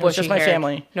me. No bushy-haired. It was just my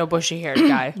family. No bushy-haired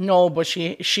guy.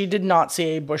 She did not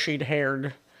see a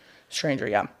bushy-haired stranger,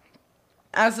 yeah.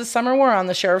 As the summer wore on,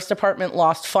 the sheriff's department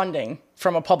lost funding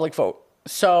from a public vote.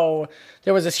 So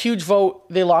there was this huge vote.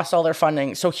 They lost all their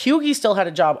funding. So Hughie still had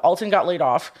a job. Alton got laid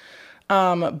off.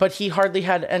 But he hardly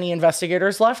had any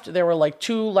investigators left. There were like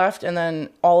 2 left. And then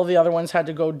all of the other ones had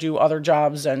to go do other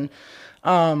jobs. And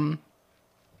Diane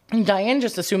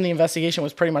just assumed the investigation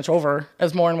was pretty much over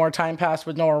as more and more time passed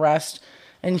with no arrest.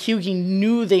 And Hughie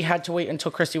knew they had to wait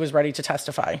until Christy was ready to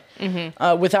testify.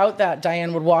 Without that,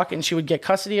 Diane would walk and she would get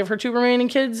custody of her 2 remaining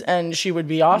kids and she would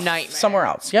be off somewhere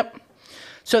else. Yep.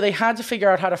 So they had to figure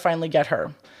out how to finally get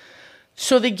her.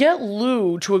 So they get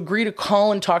Lou to agree to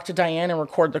call and talk to Diane and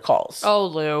record the calls. Oh,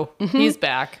 Lou. He's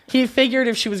back. He figured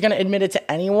if she was going to admit it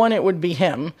to anyone, it would be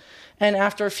him. And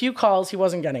after a few calls, he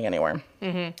wasn't getting anywhere.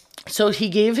 So he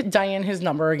gave Diane his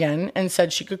number again and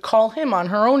said she could call him on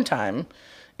her own time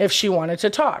if she wanted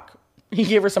to talk. He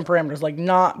gave her some parameters, like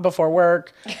not before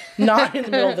work, not in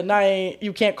the middle of the night.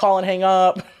 You can't call and hang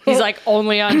up. He's like,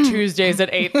 only on Tuesdays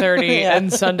at 8:30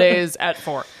 and Sundays at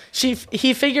 4.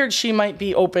 He figured she might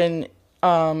be open,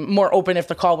 more open if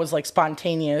the call was like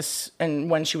spontaneous and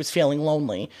when she was feeling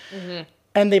lonely.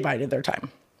 And they bided their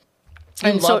time.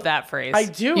 I love that phrase. I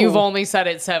do. You've only said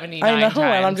it 79 times. I know,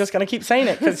 and I'm just going to keep saying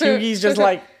it because Hughie's just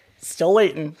like, still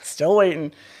waiting.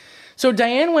 So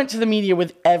Diane went to the media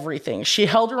with everything. She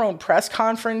held her own press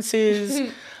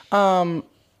conferences. And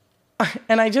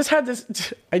I just had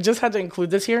to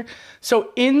include this here.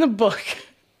 So in the book,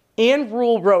 Anne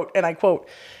Rule wrote, and I quote,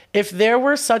 "If there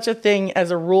were such a thing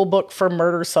as a rule book for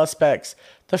murder suspects,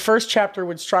 the first chapter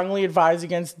would strongly advise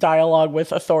against dialogue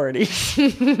with authorities."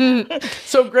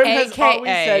 So Grimm has always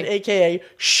said, AKA,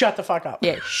 shut the fuck up.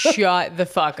 Yeah, shut the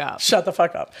fuck up. Shut the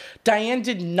fuck up. Diane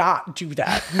did not do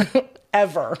that.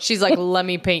 Ever. She's like, let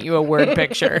me paint you a word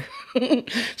picture.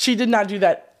 She did not do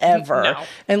that ever. No.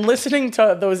 And listening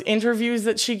to those interviews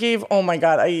that she gave, oh my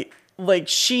God, like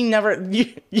she never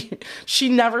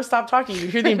stopped talking. You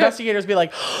hear the investigators be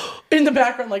like in the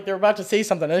background, like they're about to say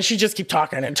something, and she just keep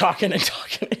talking and talking and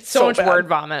talking. It's So much bad. word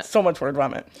vomit. So much word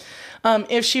vomit.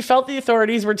 If she felt the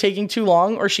authorities were taking too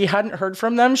long or she hadn't heard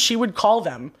from them, she would call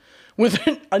them with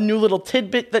a new little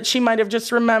tidbit that she might have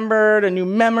just remembered, a new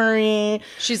memory.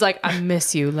 She's like, I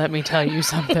miss you. Let me tell you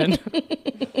something.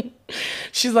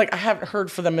 She's like, I haven't heard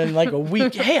from them in like a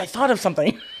week. Hey, I thought of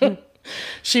something.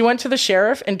 She went to the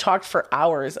sheriff and talked for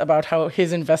hours about how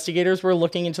his investigators were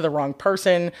looking into the wrong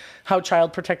person, how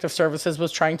Child Protective Services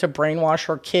was trying to brainwash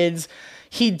her kids.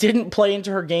 He didn't play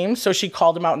into her game, so she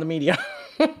called him out in the media.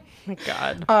 My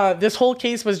God. This whole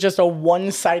case was just a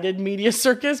one-sided media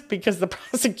circus because the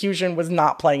prosecution was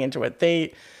not playing into it.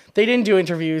 They didn't do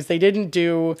interviews. They didn't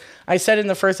do... I said in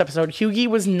the first episode, Hughie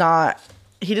was not...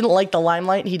 He didn't like the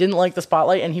limelight. He didn't like the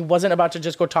spotlight. And he wasn't about to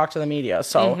just go talk to the media.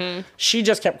 So she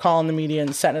just kept calling the media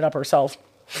and setting it up herself.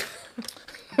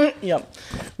 Yep.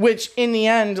 Which in the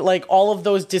end, like all of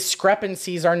those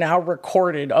discrepancies are now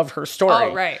recorded of her story.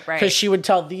 Oh, right. Because she would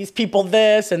tell these people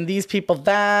this and these people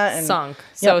that. And, sunk.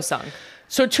 Yep. Sunk.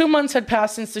 So 2 months had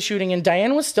passed since the shooting and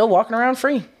Diane was still walking around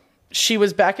free. She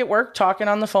was back at work talking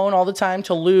on the phone all the time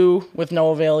to Lou with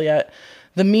no avail yet.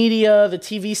 The media, the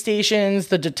TV stations,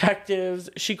 the detectives.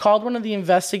 She called one of the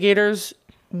investigators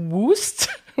Woost?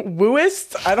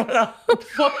 Wooist? I don't know.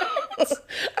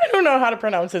 I don't know how to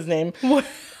pronounce his name.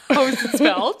 How is it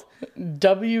spelled?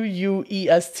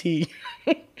 Wuest.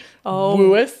 Oh,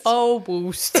 Wooist? Oh,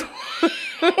 boost.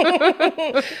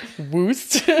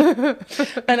 Woost.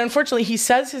 And unfortunately, he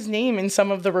says his name in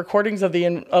some of the recordings of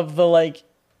the like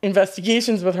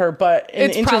investigations with her, but in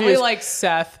It's interviews, probably like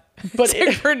Seth. but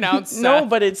to pronounce Seth. no,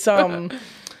 but it's from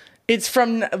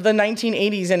the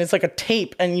 1980s and it's like a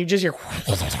tape and you just hear.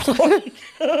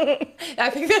 I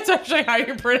think that's actually how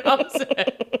you pronounce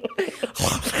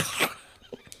it.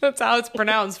 That's how it's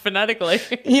pronounced phonetically.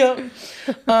 Yeah.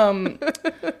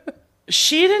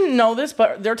 She didn't know this,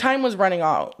 but their time was running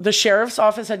out. The sheriff's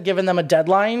office had given them a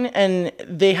deadline and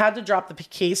they had to drop the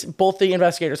case. Both the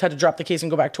investigators had to drop the case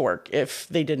and go back to work if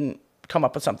they didn't come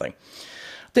up with something.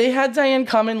 They had Diane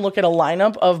come and look at a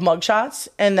lineup of mugshots,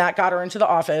 and that got her into the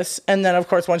office. And then, of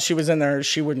course, once she was in there,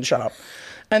 she wouldn't shut up.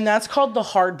 And that's called the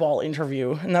hardball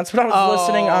interview. And that's what I was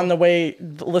listening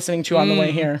to on the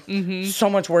way here. Mm-hmm. So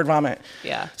much word vomit.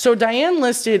 Yeah. So Diane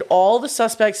listed all the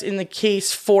suspects in the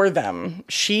case for them.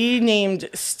 She named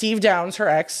Steve Downs, her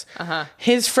ex,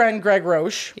 his friend Greg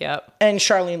Roche, and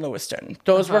Charlene Lewiston.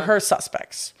 Those were her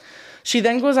suspects. She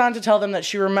then goes on to tell them that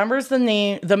she remembers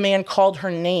the man called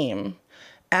her name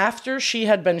after she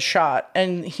had been shot,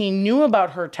 and he knew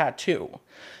about her tattoo.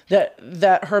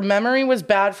 That her memory was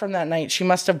bad from that night. She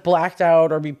must have blacked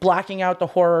out or be blacking out the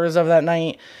horrors of that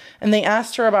night. And they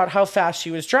asked her about how fast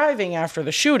she was driving after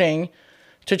the shooting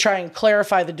to try and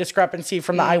clarify the discrepancy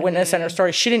from the eyewitness and her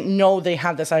story. She didn't know they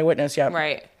had this eyewitness yet.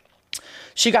 Right.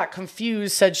 She got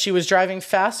confused, said she was driving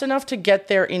fast enough to get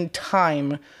there in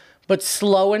time, but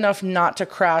slow enough not to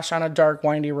crash on a dark,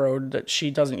 windy road that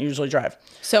she doesn't usually drive.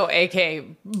 So, AK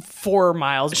 4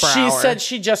 miles per hour. She said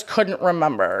she just couldn't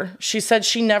remember. She said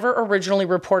she never originally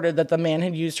reported that the man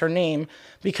had used her name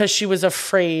because she was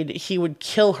afraid he would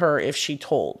kill her if she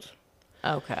told.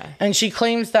 Okay. And she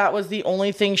claims that was the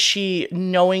only thing she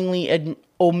knowingly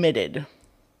omitted.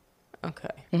 Okay.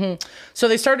 Mm-hmm. So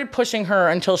they started pushing her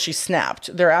until she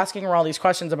snapped. They're asking her all these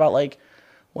questions about like,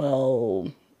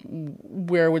 well,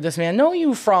 where would this man know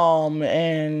you from?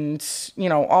 And, you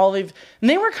know, and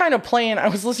they were kind of playing, I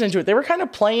was listening to it. They were kind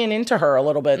of playing into her a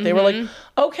little bit. They were like,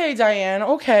 okay, Diane,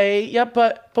 okay. Yep.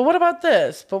 But what about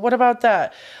this? But what about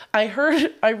that? I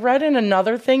read in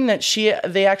another thing that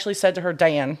they actually said to her,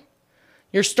 Diane,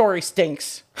 your story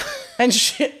stinks. and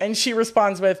she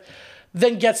responds with,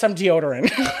 then get some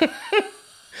deodorant.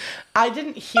 I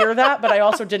didn't hear that, but I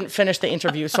also didn't finish the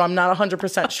interview. So I'm not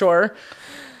 100% sure.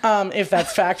 If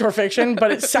that's fact or fiction, but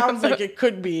it sounds like it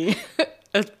could be.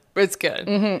 It's good.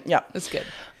 Mm-hmm, yeah. It's good.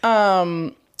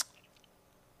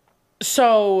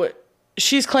 So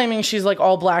she's claiming she's like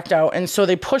all blacked out. And so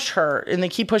they push her and they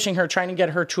keep pushing her, trying to get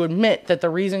her to admit that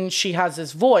the reason she has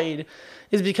this void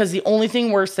is because the only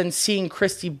thing worse than seeing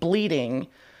Christy bleeding,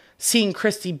 seeing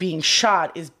Christy being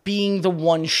shot, is being the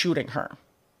one shooting her.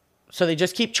 So they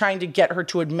just keep trying to get her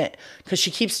to admit, because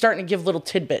she keeps starting to give little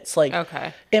tidbits like,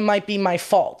 okay, it might be my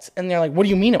fault. And they're like, what do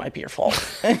you mean it might be your fault?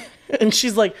 And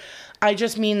she's like, I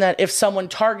just mean that if someone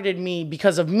targeted me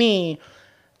because of me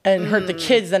and hurt the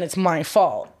kids, then it's my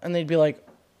fault. And they'd be like,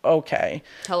 okay.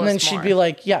 Tell and then us she'd more. be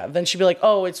like, yeah. Then she'd be like,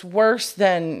 oh, it's worse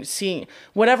than seeing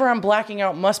whatever I'm blacking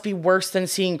out must be worse than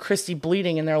seeing Christy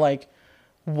bleeding. And they're like,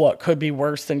 what could be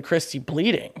worse than Christy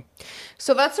bleeding?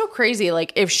 So that's so crazy.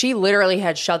 Like, if she literally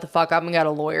had shut the fuck up and got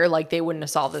a lawyer, like, they wouldn't have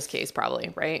solved this case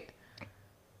probably, right?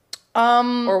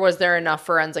 Or was there enough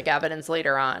forensic evidence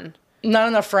later on? Not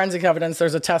enough forensic evidence.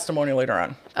 There's a testimony later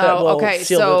on that will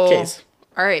seal the case.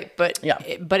 All right, but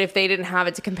if they didn't have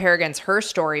it to compare against her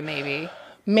story, maybe.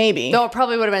 Though it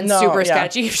probably would have been super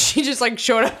sketchy if she just like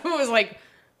showed up and was like,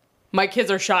 my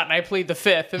kids are shot and I plead the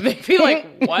fifth, and they'd be like,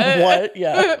 what? What?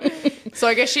 Yeah. So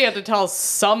I guess she had to tell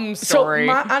some story.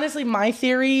 So honestly, my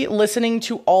theory, listening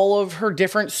to all of her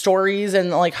different stories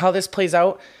and like how this plays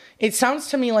out, it sounds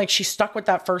to me like she stuck with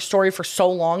that first story for so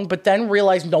long, but then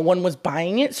realized no one was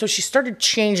buying it. So she started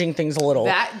changing things a little.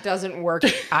 That doesn't work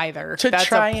either. That's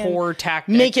try a poor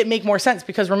tactic. Make it make more sense.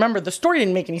 Because remember, the story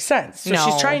didn't make any sense. So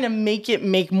she's trying to make it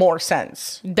make more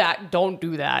sense. Don't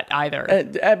do that either.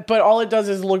 But all it does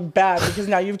is look bad because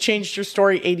now you've changed your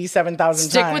story 87,000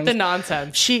 times. Stick with the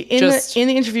nonsense. In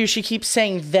the interview, she keeps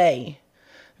saying they.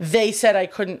 They said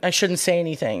I shouldn't say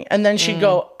anything. And then she'd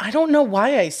go, I don't know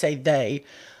why I say they.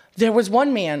 There was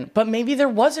one man, but maybe there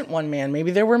wasn't one man. Maybe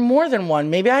there were more than one.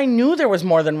 Maybe I knew there was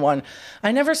more than one.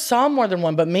 I never saw more than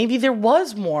one, but maybe there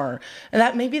was more.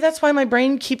 And maybe that's why my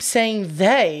brain keeps saying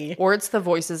they. Or it's the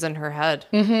voices in her head.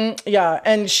 Mm-hmm. Yeah.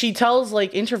 And she tells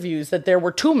like interviews that there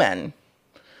were two men.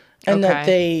 And that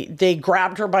they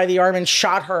grabbed her by the arm and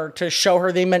shot her to show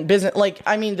her they meant business. Like,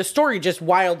 I mean, the story just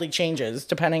wildly changes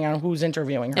depending on who's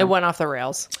interviewing her. It went off the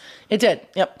rails. It did.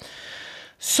 Yep.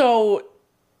 So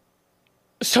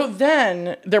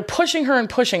then they're pushing her,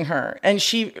 and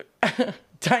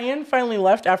Diane finally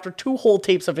left after 2 whole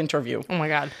tapes of interview. Oh my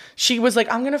God. She was like,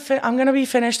 I'm gonna be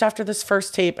finished after this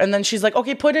first tape. And then she's like,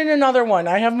 okay, put in another one.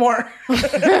 I have more.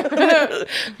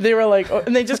 They were like,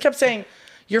 and they just kept saying,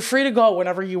 you're free to go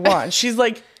whenever you want. She's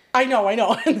like, I know.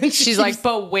 And then she's like,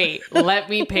 but wait, let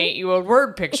me paint you a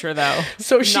word picture though.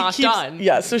 So she not done.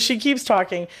 Yeah. So she keeps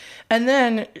talking. And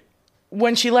then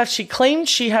when she left, she claimed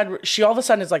she all of a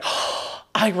sudden is like, oh,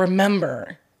 I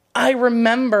remember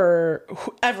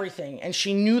everything. And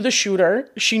she knew the shooter.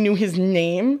 She knew his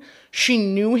name. She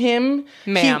knew him.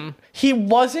 Ma'am. He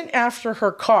wasn't after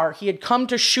her car. He had come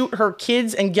to shoot her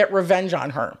kids and get revenge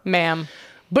on her. Ma'am.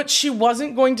 But she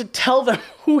wasn't going to tell them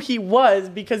who he was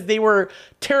because they were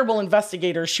terrible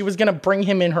investigators. She was going to bring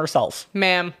him in herself.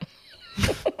 Ma'am.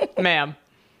 Ma'am.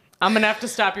 I'm going to have to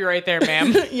stop you right there,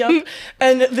 ma'am. Yep.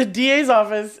 And the DA's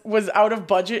office was out of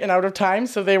budget and out of time.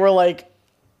 So they were like,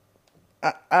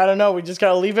 I don't know. We just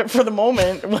got to leave it for the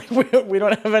moment. Like we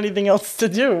don't have anything else to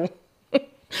do.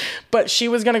 But she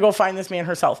was going to go find this man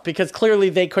herself because clearly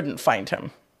they couldn't find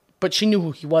him. But she knew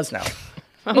who he was now.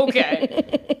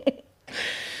 Okay.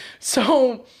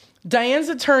 So Diane's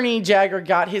attorney, Jagger,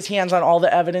 got his hands on all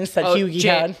the evidence that Hughie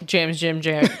had. James Jim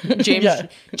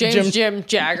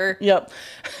Jagger. Yep.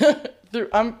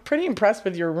 I'm pretty impressed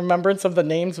with your remembrance of the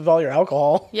names of all your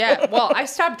alcohol. Yeah, well, I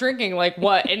stopped drinking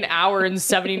an hour and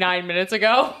 79 minutes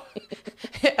ago?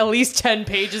 At least 10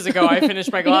 pages ago, I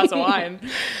finished my glass of wine.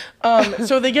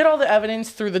 So they get all the evidence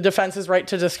through the defense's right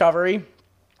to discovery.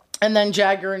 And then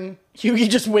Jagger and Hughie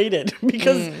just waited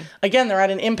because, again, they're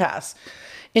at an impasse.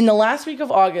 In the last week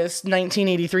of August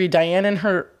 1983, Diane and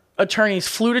her attorneys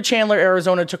flew to Chandler,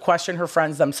 Arizona to question her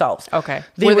friends themselves. Okay.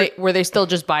 Were they still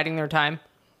just biding their time?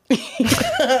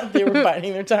 They were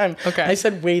biding their time. Okay. I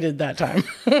said waited that time.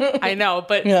 I know,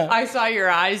 but yeah. I saw your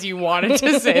eyes. You wanted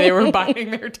to say they were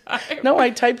biding their time. No,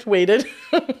 I typed waited.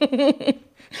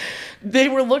 They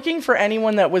were looking for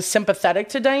anyone that was sympathetic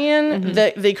to Diane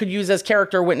that they could use as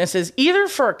character witnesses, either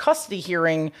for a custody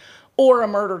hearing or a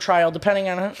murder trial, depending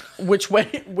on which way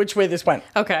this went.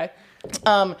 Okay.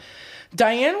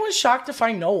 Diane was shocked to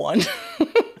find no one.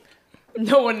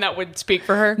 No one that would speak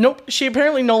for her? Nope. She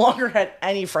apparently no longer had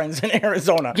any friends in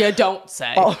Arizona. You don't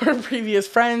say. All her previous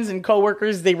friends and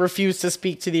coworkers, they refused to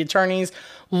speak to the attorneys.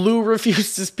 Lou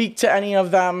refused to speak to any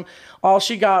of them. All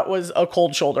she got was a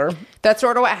cold shoulder. That's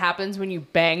sort of what happens when you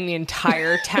bang the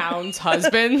entire town's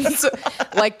husbands.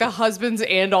 Like the husbands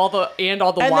and all the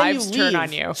wives turn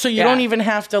on you. So you don't even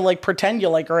have to like pretend you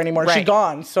like her anymore. Right. She's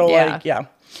gone. So yeah.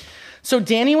 So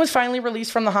Danny was finally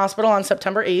released from the hospital on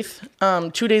September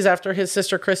 8th, 2 days after his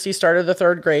sister Christy started the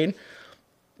 3rd grade.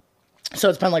 So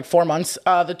it's been like 4 months.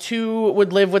 The two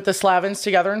would live with the Slavins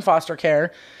together in foster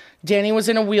care. Danny was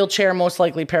in a wheelchair, most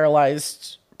likely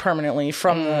paralyzed permanently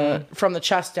from the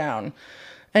chest down.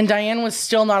 And Diane was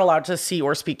still not allowed to see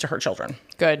or speak to her children.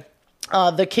 Good.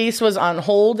 The case was on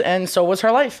hold, and so was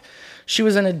her life. She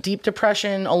was in a deep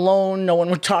depression, alone. No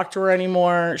one would talk to her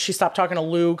anymore. She stopped talking to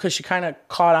Lou because she kind of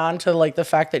caught on to like the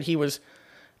fact that he was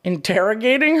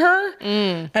interrogating her.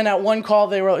 And at one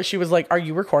call, she was like, "Are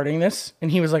you recording this?"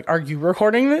 And he was like, "Are you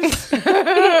recording this?"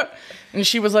 And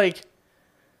she was like,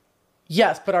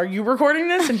 "Yes, but are you recording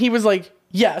this?" And he was like,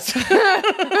 "Yes."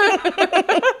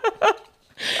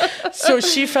 So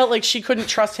she felt like she couldn't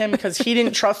trust him because he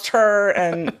didn't trust her.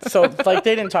 And so like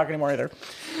they didn't talk anymore either.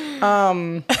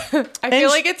 I feel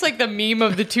like it's like the meme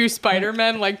of the two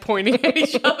Spider-Men like pointing at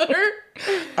each other.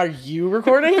 Are you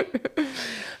recording?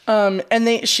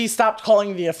 And she stopped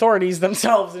calling the authorities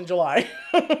themselves in July.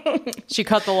 She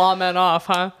cut the lawmen off,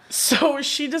 huh? So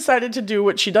she decided to do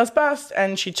what she does best,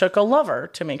 and she took a lover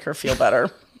to make her feel better.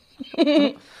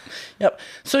 Yep.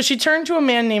 So she turned to a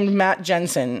man named Matt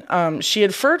Jensen. She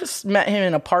had first met him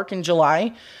in a park in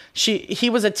July. He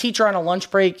was a teacher on a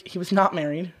lunch break. He was not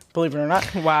married, believe it or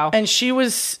not. Wow. And she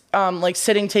was like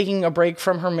sitting, taking a break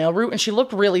from her mail route, and she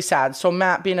looked really sad. So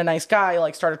Matt, being a nice guy,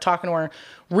 like started talking to her,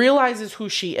 realizes who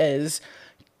she is,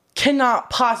 cannot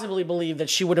possibly believe that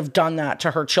she would have done that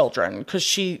to her children because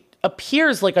she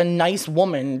appears like a nice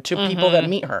woman to people that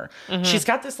meet her. She's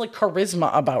got this like charisma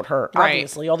about her. Right.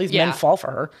 Obviously, all these men fall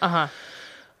for her.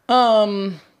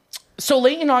 So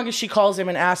late in August, she calls him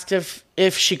and asks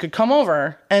if she could come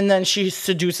over, and then she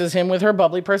seduces him with her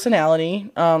bubbly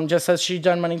personality, just as she'd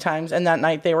done many times. And that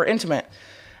night they were intimate.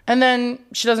 And then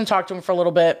she doesn't talk to him for a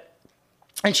little bit,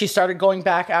 and she started going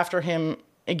back after him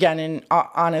again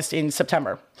in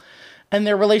September. And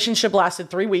their relationship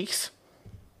lasted 3 weeks.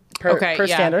 Per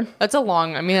standard. That's a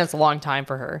long time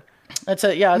for her. It's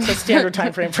a standard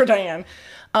time frame for Diane.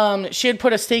 She had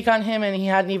put a stake on him and he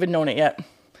hadn't even known it yet.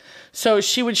 So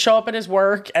she would show up at his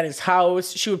work, at his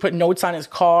house. She would put notes on his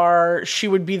car. She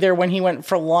would be there when he went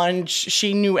for lunch.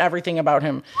 She knew everything about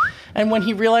him. And when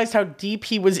he realized how deep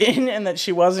he was in and that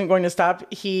she wasn't going to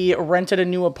stop, he rented a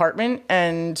new apartment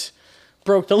and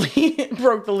broke the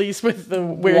lease with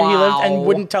where he lived and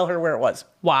wouldn't tell her where it was.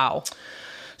 Wow.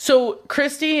 So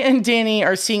Christy and Danny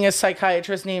are seeing a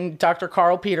psychiatrist named Dr.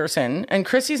 Carl Peterson, and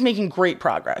Christy's making great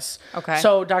progress. Okay.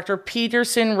 So Dr.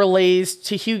 Peterson relays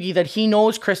to Hughie that he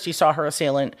knows Christy saw her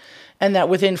assailant, and that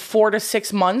within 4 to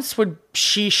 6 months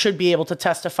she should be able to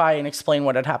testify and explain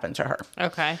what had happened to her.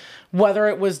 Okay. Whether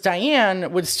it was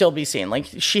Diane would still be seen. Like,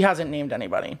 she hasn't named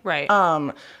anybody. Right.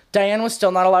 Diane was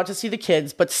still not allowed to see the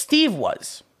kids, but Steve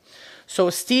was. So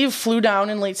Steve flew down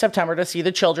in late September to see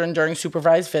the children during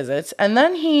supervised visits, and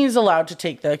then he's allowed to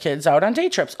take the kids out on day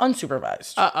trips,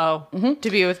 unsupervised. To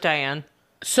be with Diane.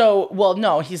 So, well,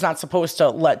 no, he's not supposed to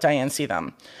let Diane see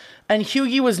them. And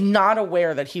Hughie was not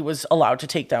aware that he was allowed to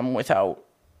take them without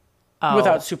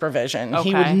supervision. Okay.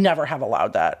 He would never have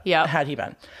allowed that had he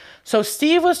been. So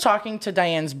Steve was talking to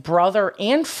Diane's brother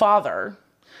and father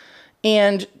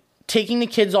and taking the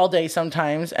kids all day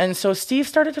sometimes. And so Steve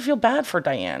started to feel bad for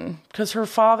Diane because her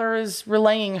father is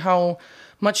relaying how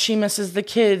much she misses the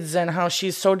kids and how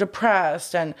she's so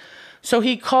depressed. And so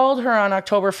he called her on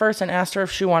October 1st and asked her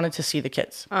if she wanted to see the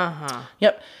kids.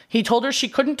 Yep. He told her she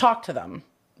couldn't talk to them,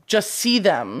 just see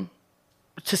them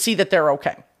to see that they're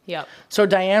okay. Yep. So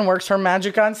Diane works her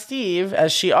magic on Steve,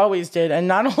 as she always did. And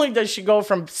not only does she go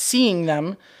from seeing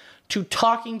them to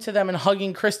talking to them and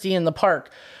hugging Christy in the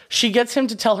park, she gets him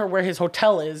to tell her where his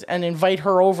hotel is and invite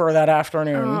her over that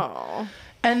afternoon. Oh.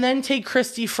 And then take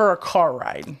Christy for a car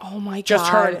ride. Oh my God.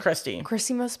 Just her and Christy.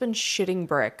 Christy must have been shitting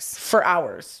bricks. For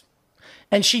hours.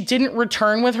 And she didn't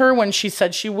return with her when she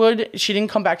said she would. She didn't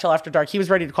come back till after dark. He was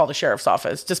ready to call the sheriff's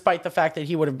office, despite the fact that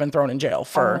he would have been thrown in jail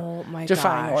for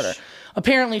defying order.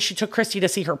 Apparently, she took Christy to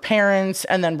see her parents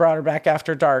and then brought her back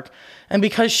after dark. And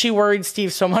because she worried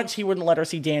Steve so much, he wouldn't let her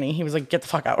see Danny. He was like, get the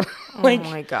fuck out. Oh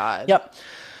my God. Yep.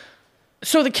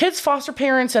 So the kids' foster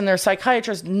parents and their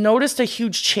psychiatrist noticed a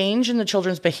huge change in the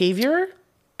children's behavior.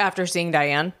 After seeing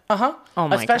Diane? Oh my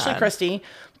God. Especially Christy.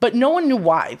 But no one knew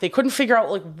why. They couldn't figure out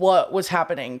like what was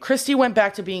happening. Christy went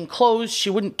back to being closed.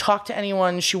 She wouldn't talk to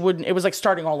anyone. It was like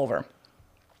starting all over.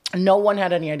 No one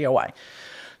had any idea why.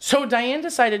 So Diane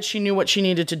decided she knew what she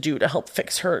needed to do to help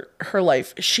fix her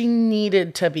life. She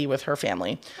needed to be with her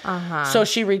family. So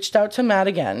she reached out to Matt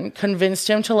again, convinced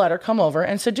him to let her come over,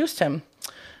 and seduced him.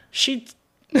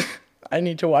 I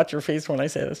need to watch her face when I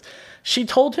say this. She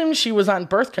told him she was on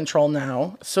birth control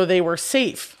now, so they were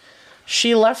safe.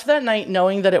 She left that night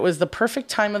knowing that it was the perfect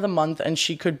time of the month and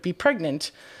she could be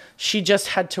pregnant. She just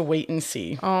had to wait and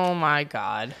see. Oh my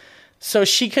God. So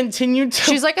she continued to...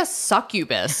 She's like a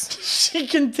succubus. She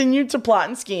continued to plot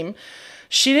and scheme.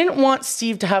 She didn't want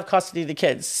Steve to have custody of the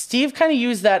kids. Steve kind of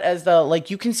used that as the, like,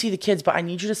 you can see the kids, but I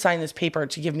need you to sign this paper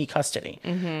to give me custody.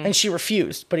 And she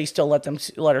refused, but he still let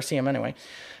her see him anyway.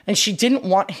 And she didn't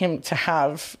want him to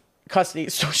have custody.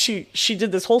 So she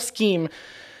did this whole scheme.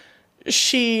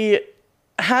 She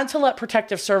had to let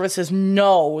protective services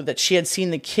know that she had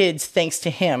seen the kids thanks to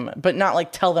him, but not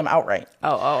like tell them outright.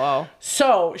 Oh.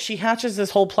 So she hatches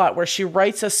this whole plot where she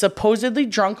writes a supposedly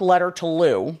drunk letter to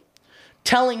Lou,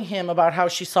 telling him about how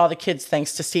she saw the kids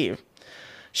thanks to Steve.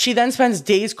 She then spends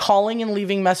days calling and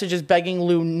leaving messages begging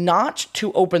Lou not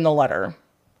to open the letter.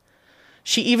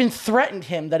 She even threatened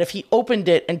him that if he opened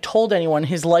it and told anyone,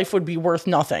 his life would be worth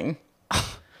nothing.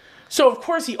 So, of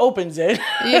course, he opens it.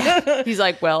 Yeah. He's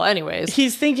like, well, anyways. I'm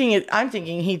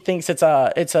thinking he thinks it's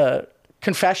a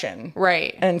confession.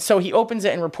 Right. And so he opens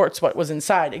it and reports what was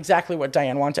inside, exactly what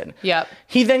Diane wanted. Yep.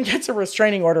 He then gets a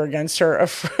restraining order against her,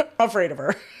 afraid of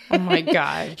her. Oh, my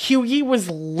God. Hughie was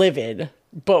livid,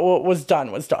 but what was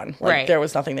done was done. Like, right. There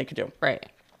was nothing they could do. Right.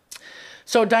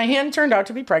 So Diane turned out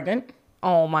to be pregnant.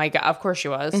 Oh, my God. Of course she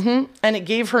was. Mm-hmm. And it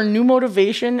gave her new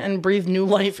motivation and breathed new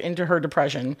life into her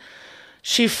depression.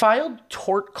 She filed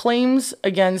tort claims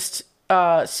against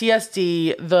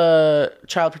CSD, the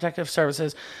Child Protective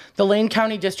Services, the Lane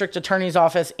County District Attorney's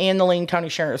Office, and the Lane County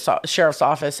Sheriff's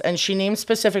Office. And she named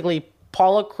specifically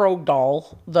Paula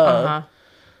Krogdahl, the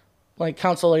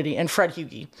council lady, and Fred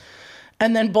Hughie.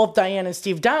 And then both Diane and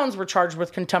Steve Downs were charged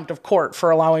with contempt of court for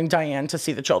allowing Diane to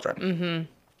see the children. Mm-hmm.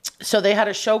 So they had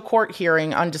a show court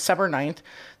hearing on December 9th.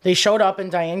 They showed up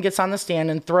and Diane gets on the stand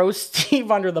and throws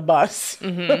Steve under the bus.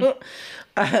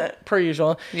 Mm-hmm. Per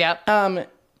usual. Yep.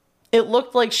 It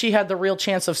looked like she had the real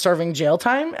chance of serving jail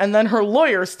time. And then her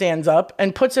lawyer stands up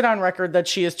and puts it on record that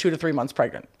she is 2 to 3 months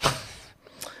pregnant.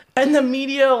 And the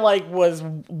media was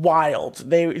wild.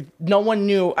 No one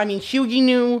knew. I mean, Hughie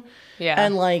knew. Yeah.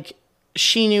 And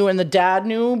she knew and the dad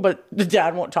knew, but the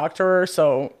dad won't talk to her.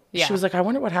 So she was like, I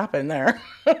wonder what happened there.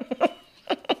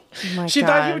 She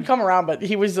thought he would come around, but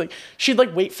he was she'd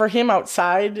wait for him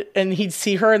outside and he'd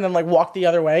see her and then walk the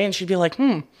other way. And she'd be like,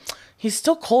 he's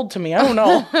still cold to me. I don't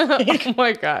know. Oh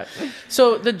my God.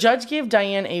 So the judge gave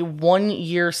Diane a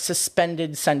 1-year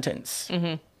suspended sentence.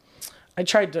 Mm-hmm. I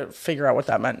tried to figure out what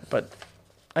that meant, but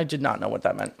I did not know what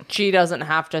that meant. She doesn't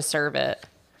have to serve it.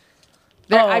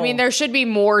 I mean, there should be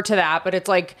more to that, but it's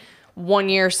 1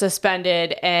 year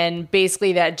suspended and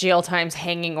basically that jail time's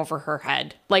hanging over her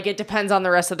head. It depends on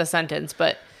the rest of the sentence,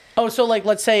 but... Oh, so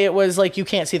let's say it was you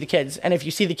can't see the kids. And if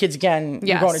you see the kids again,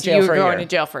 you're going to jail for a year. You're going to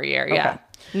jail for a year, yeah. Okay.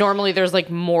 Normally there's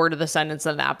more to the sentence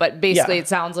than that, but basically it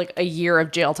sounds like a year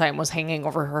of jail time was hanging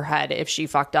over her head if she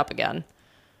fucked up again.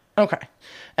 Okay.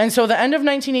 And so the end of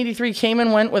 1983 came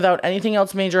and went without anything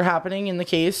else major happening in the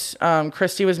case.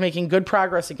 Christy was making good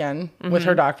progress again with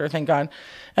her doctor, thank God.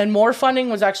 And more funding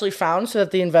was actually found so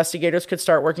that the investigators could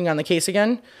start working on the case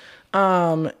again.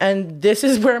 And this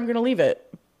is where I'm going to leave it.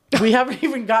 We haven't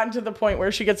even gotten to the point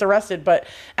where she gets arrested, but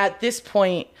at this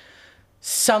point,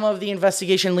 some of the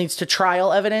investigation leads to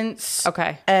trial evidence.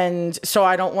 Okay. And so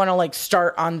I don't want to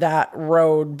start on that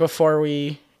road before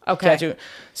we... Okay.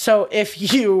 So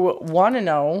if you want to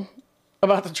know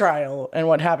about the trial and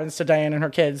what happens to Diane and her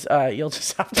kids, you'll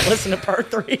just have to listen to part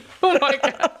 3. Oh my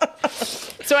God.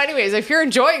 So anyways, if you're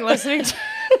enjoying listening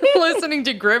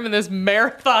to Grimm in this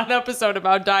marathon episode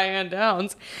about Diane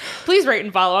Downs, please rate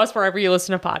and follow us wherever you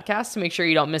listen to podcasts to make sure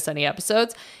you don't miss any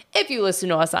episodes. If you listen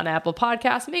to us on Apple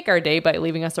Podcasts, make our day by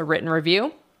leaving us a written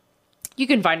review. You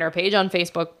can find our page on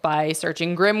Facebook by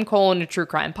searching GRIMM: A True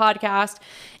Crime Podcast.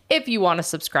 If you want to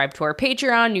subscribe to our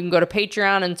Patreon, you can go to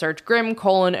Patreon and search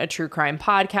GRIMM: A True Crime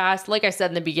Podcast. Like I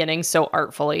said in the beginning, so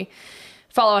artfully.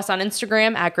 Follow us on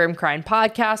Instagram at GRIMM Crime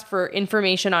Podcast for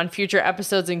information on future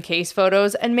episodes and case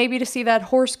photos, and maybe to see that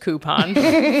horse coupon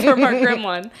from our Grimm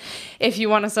one. If you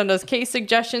want to send us case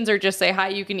suggestions or just say hi,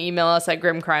 you can email us at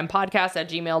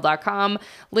grimmcrimepodcast@gmail.com.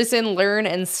 Listen, learn,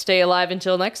 and stay alive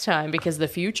until next time, because the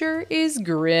future is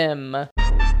grim.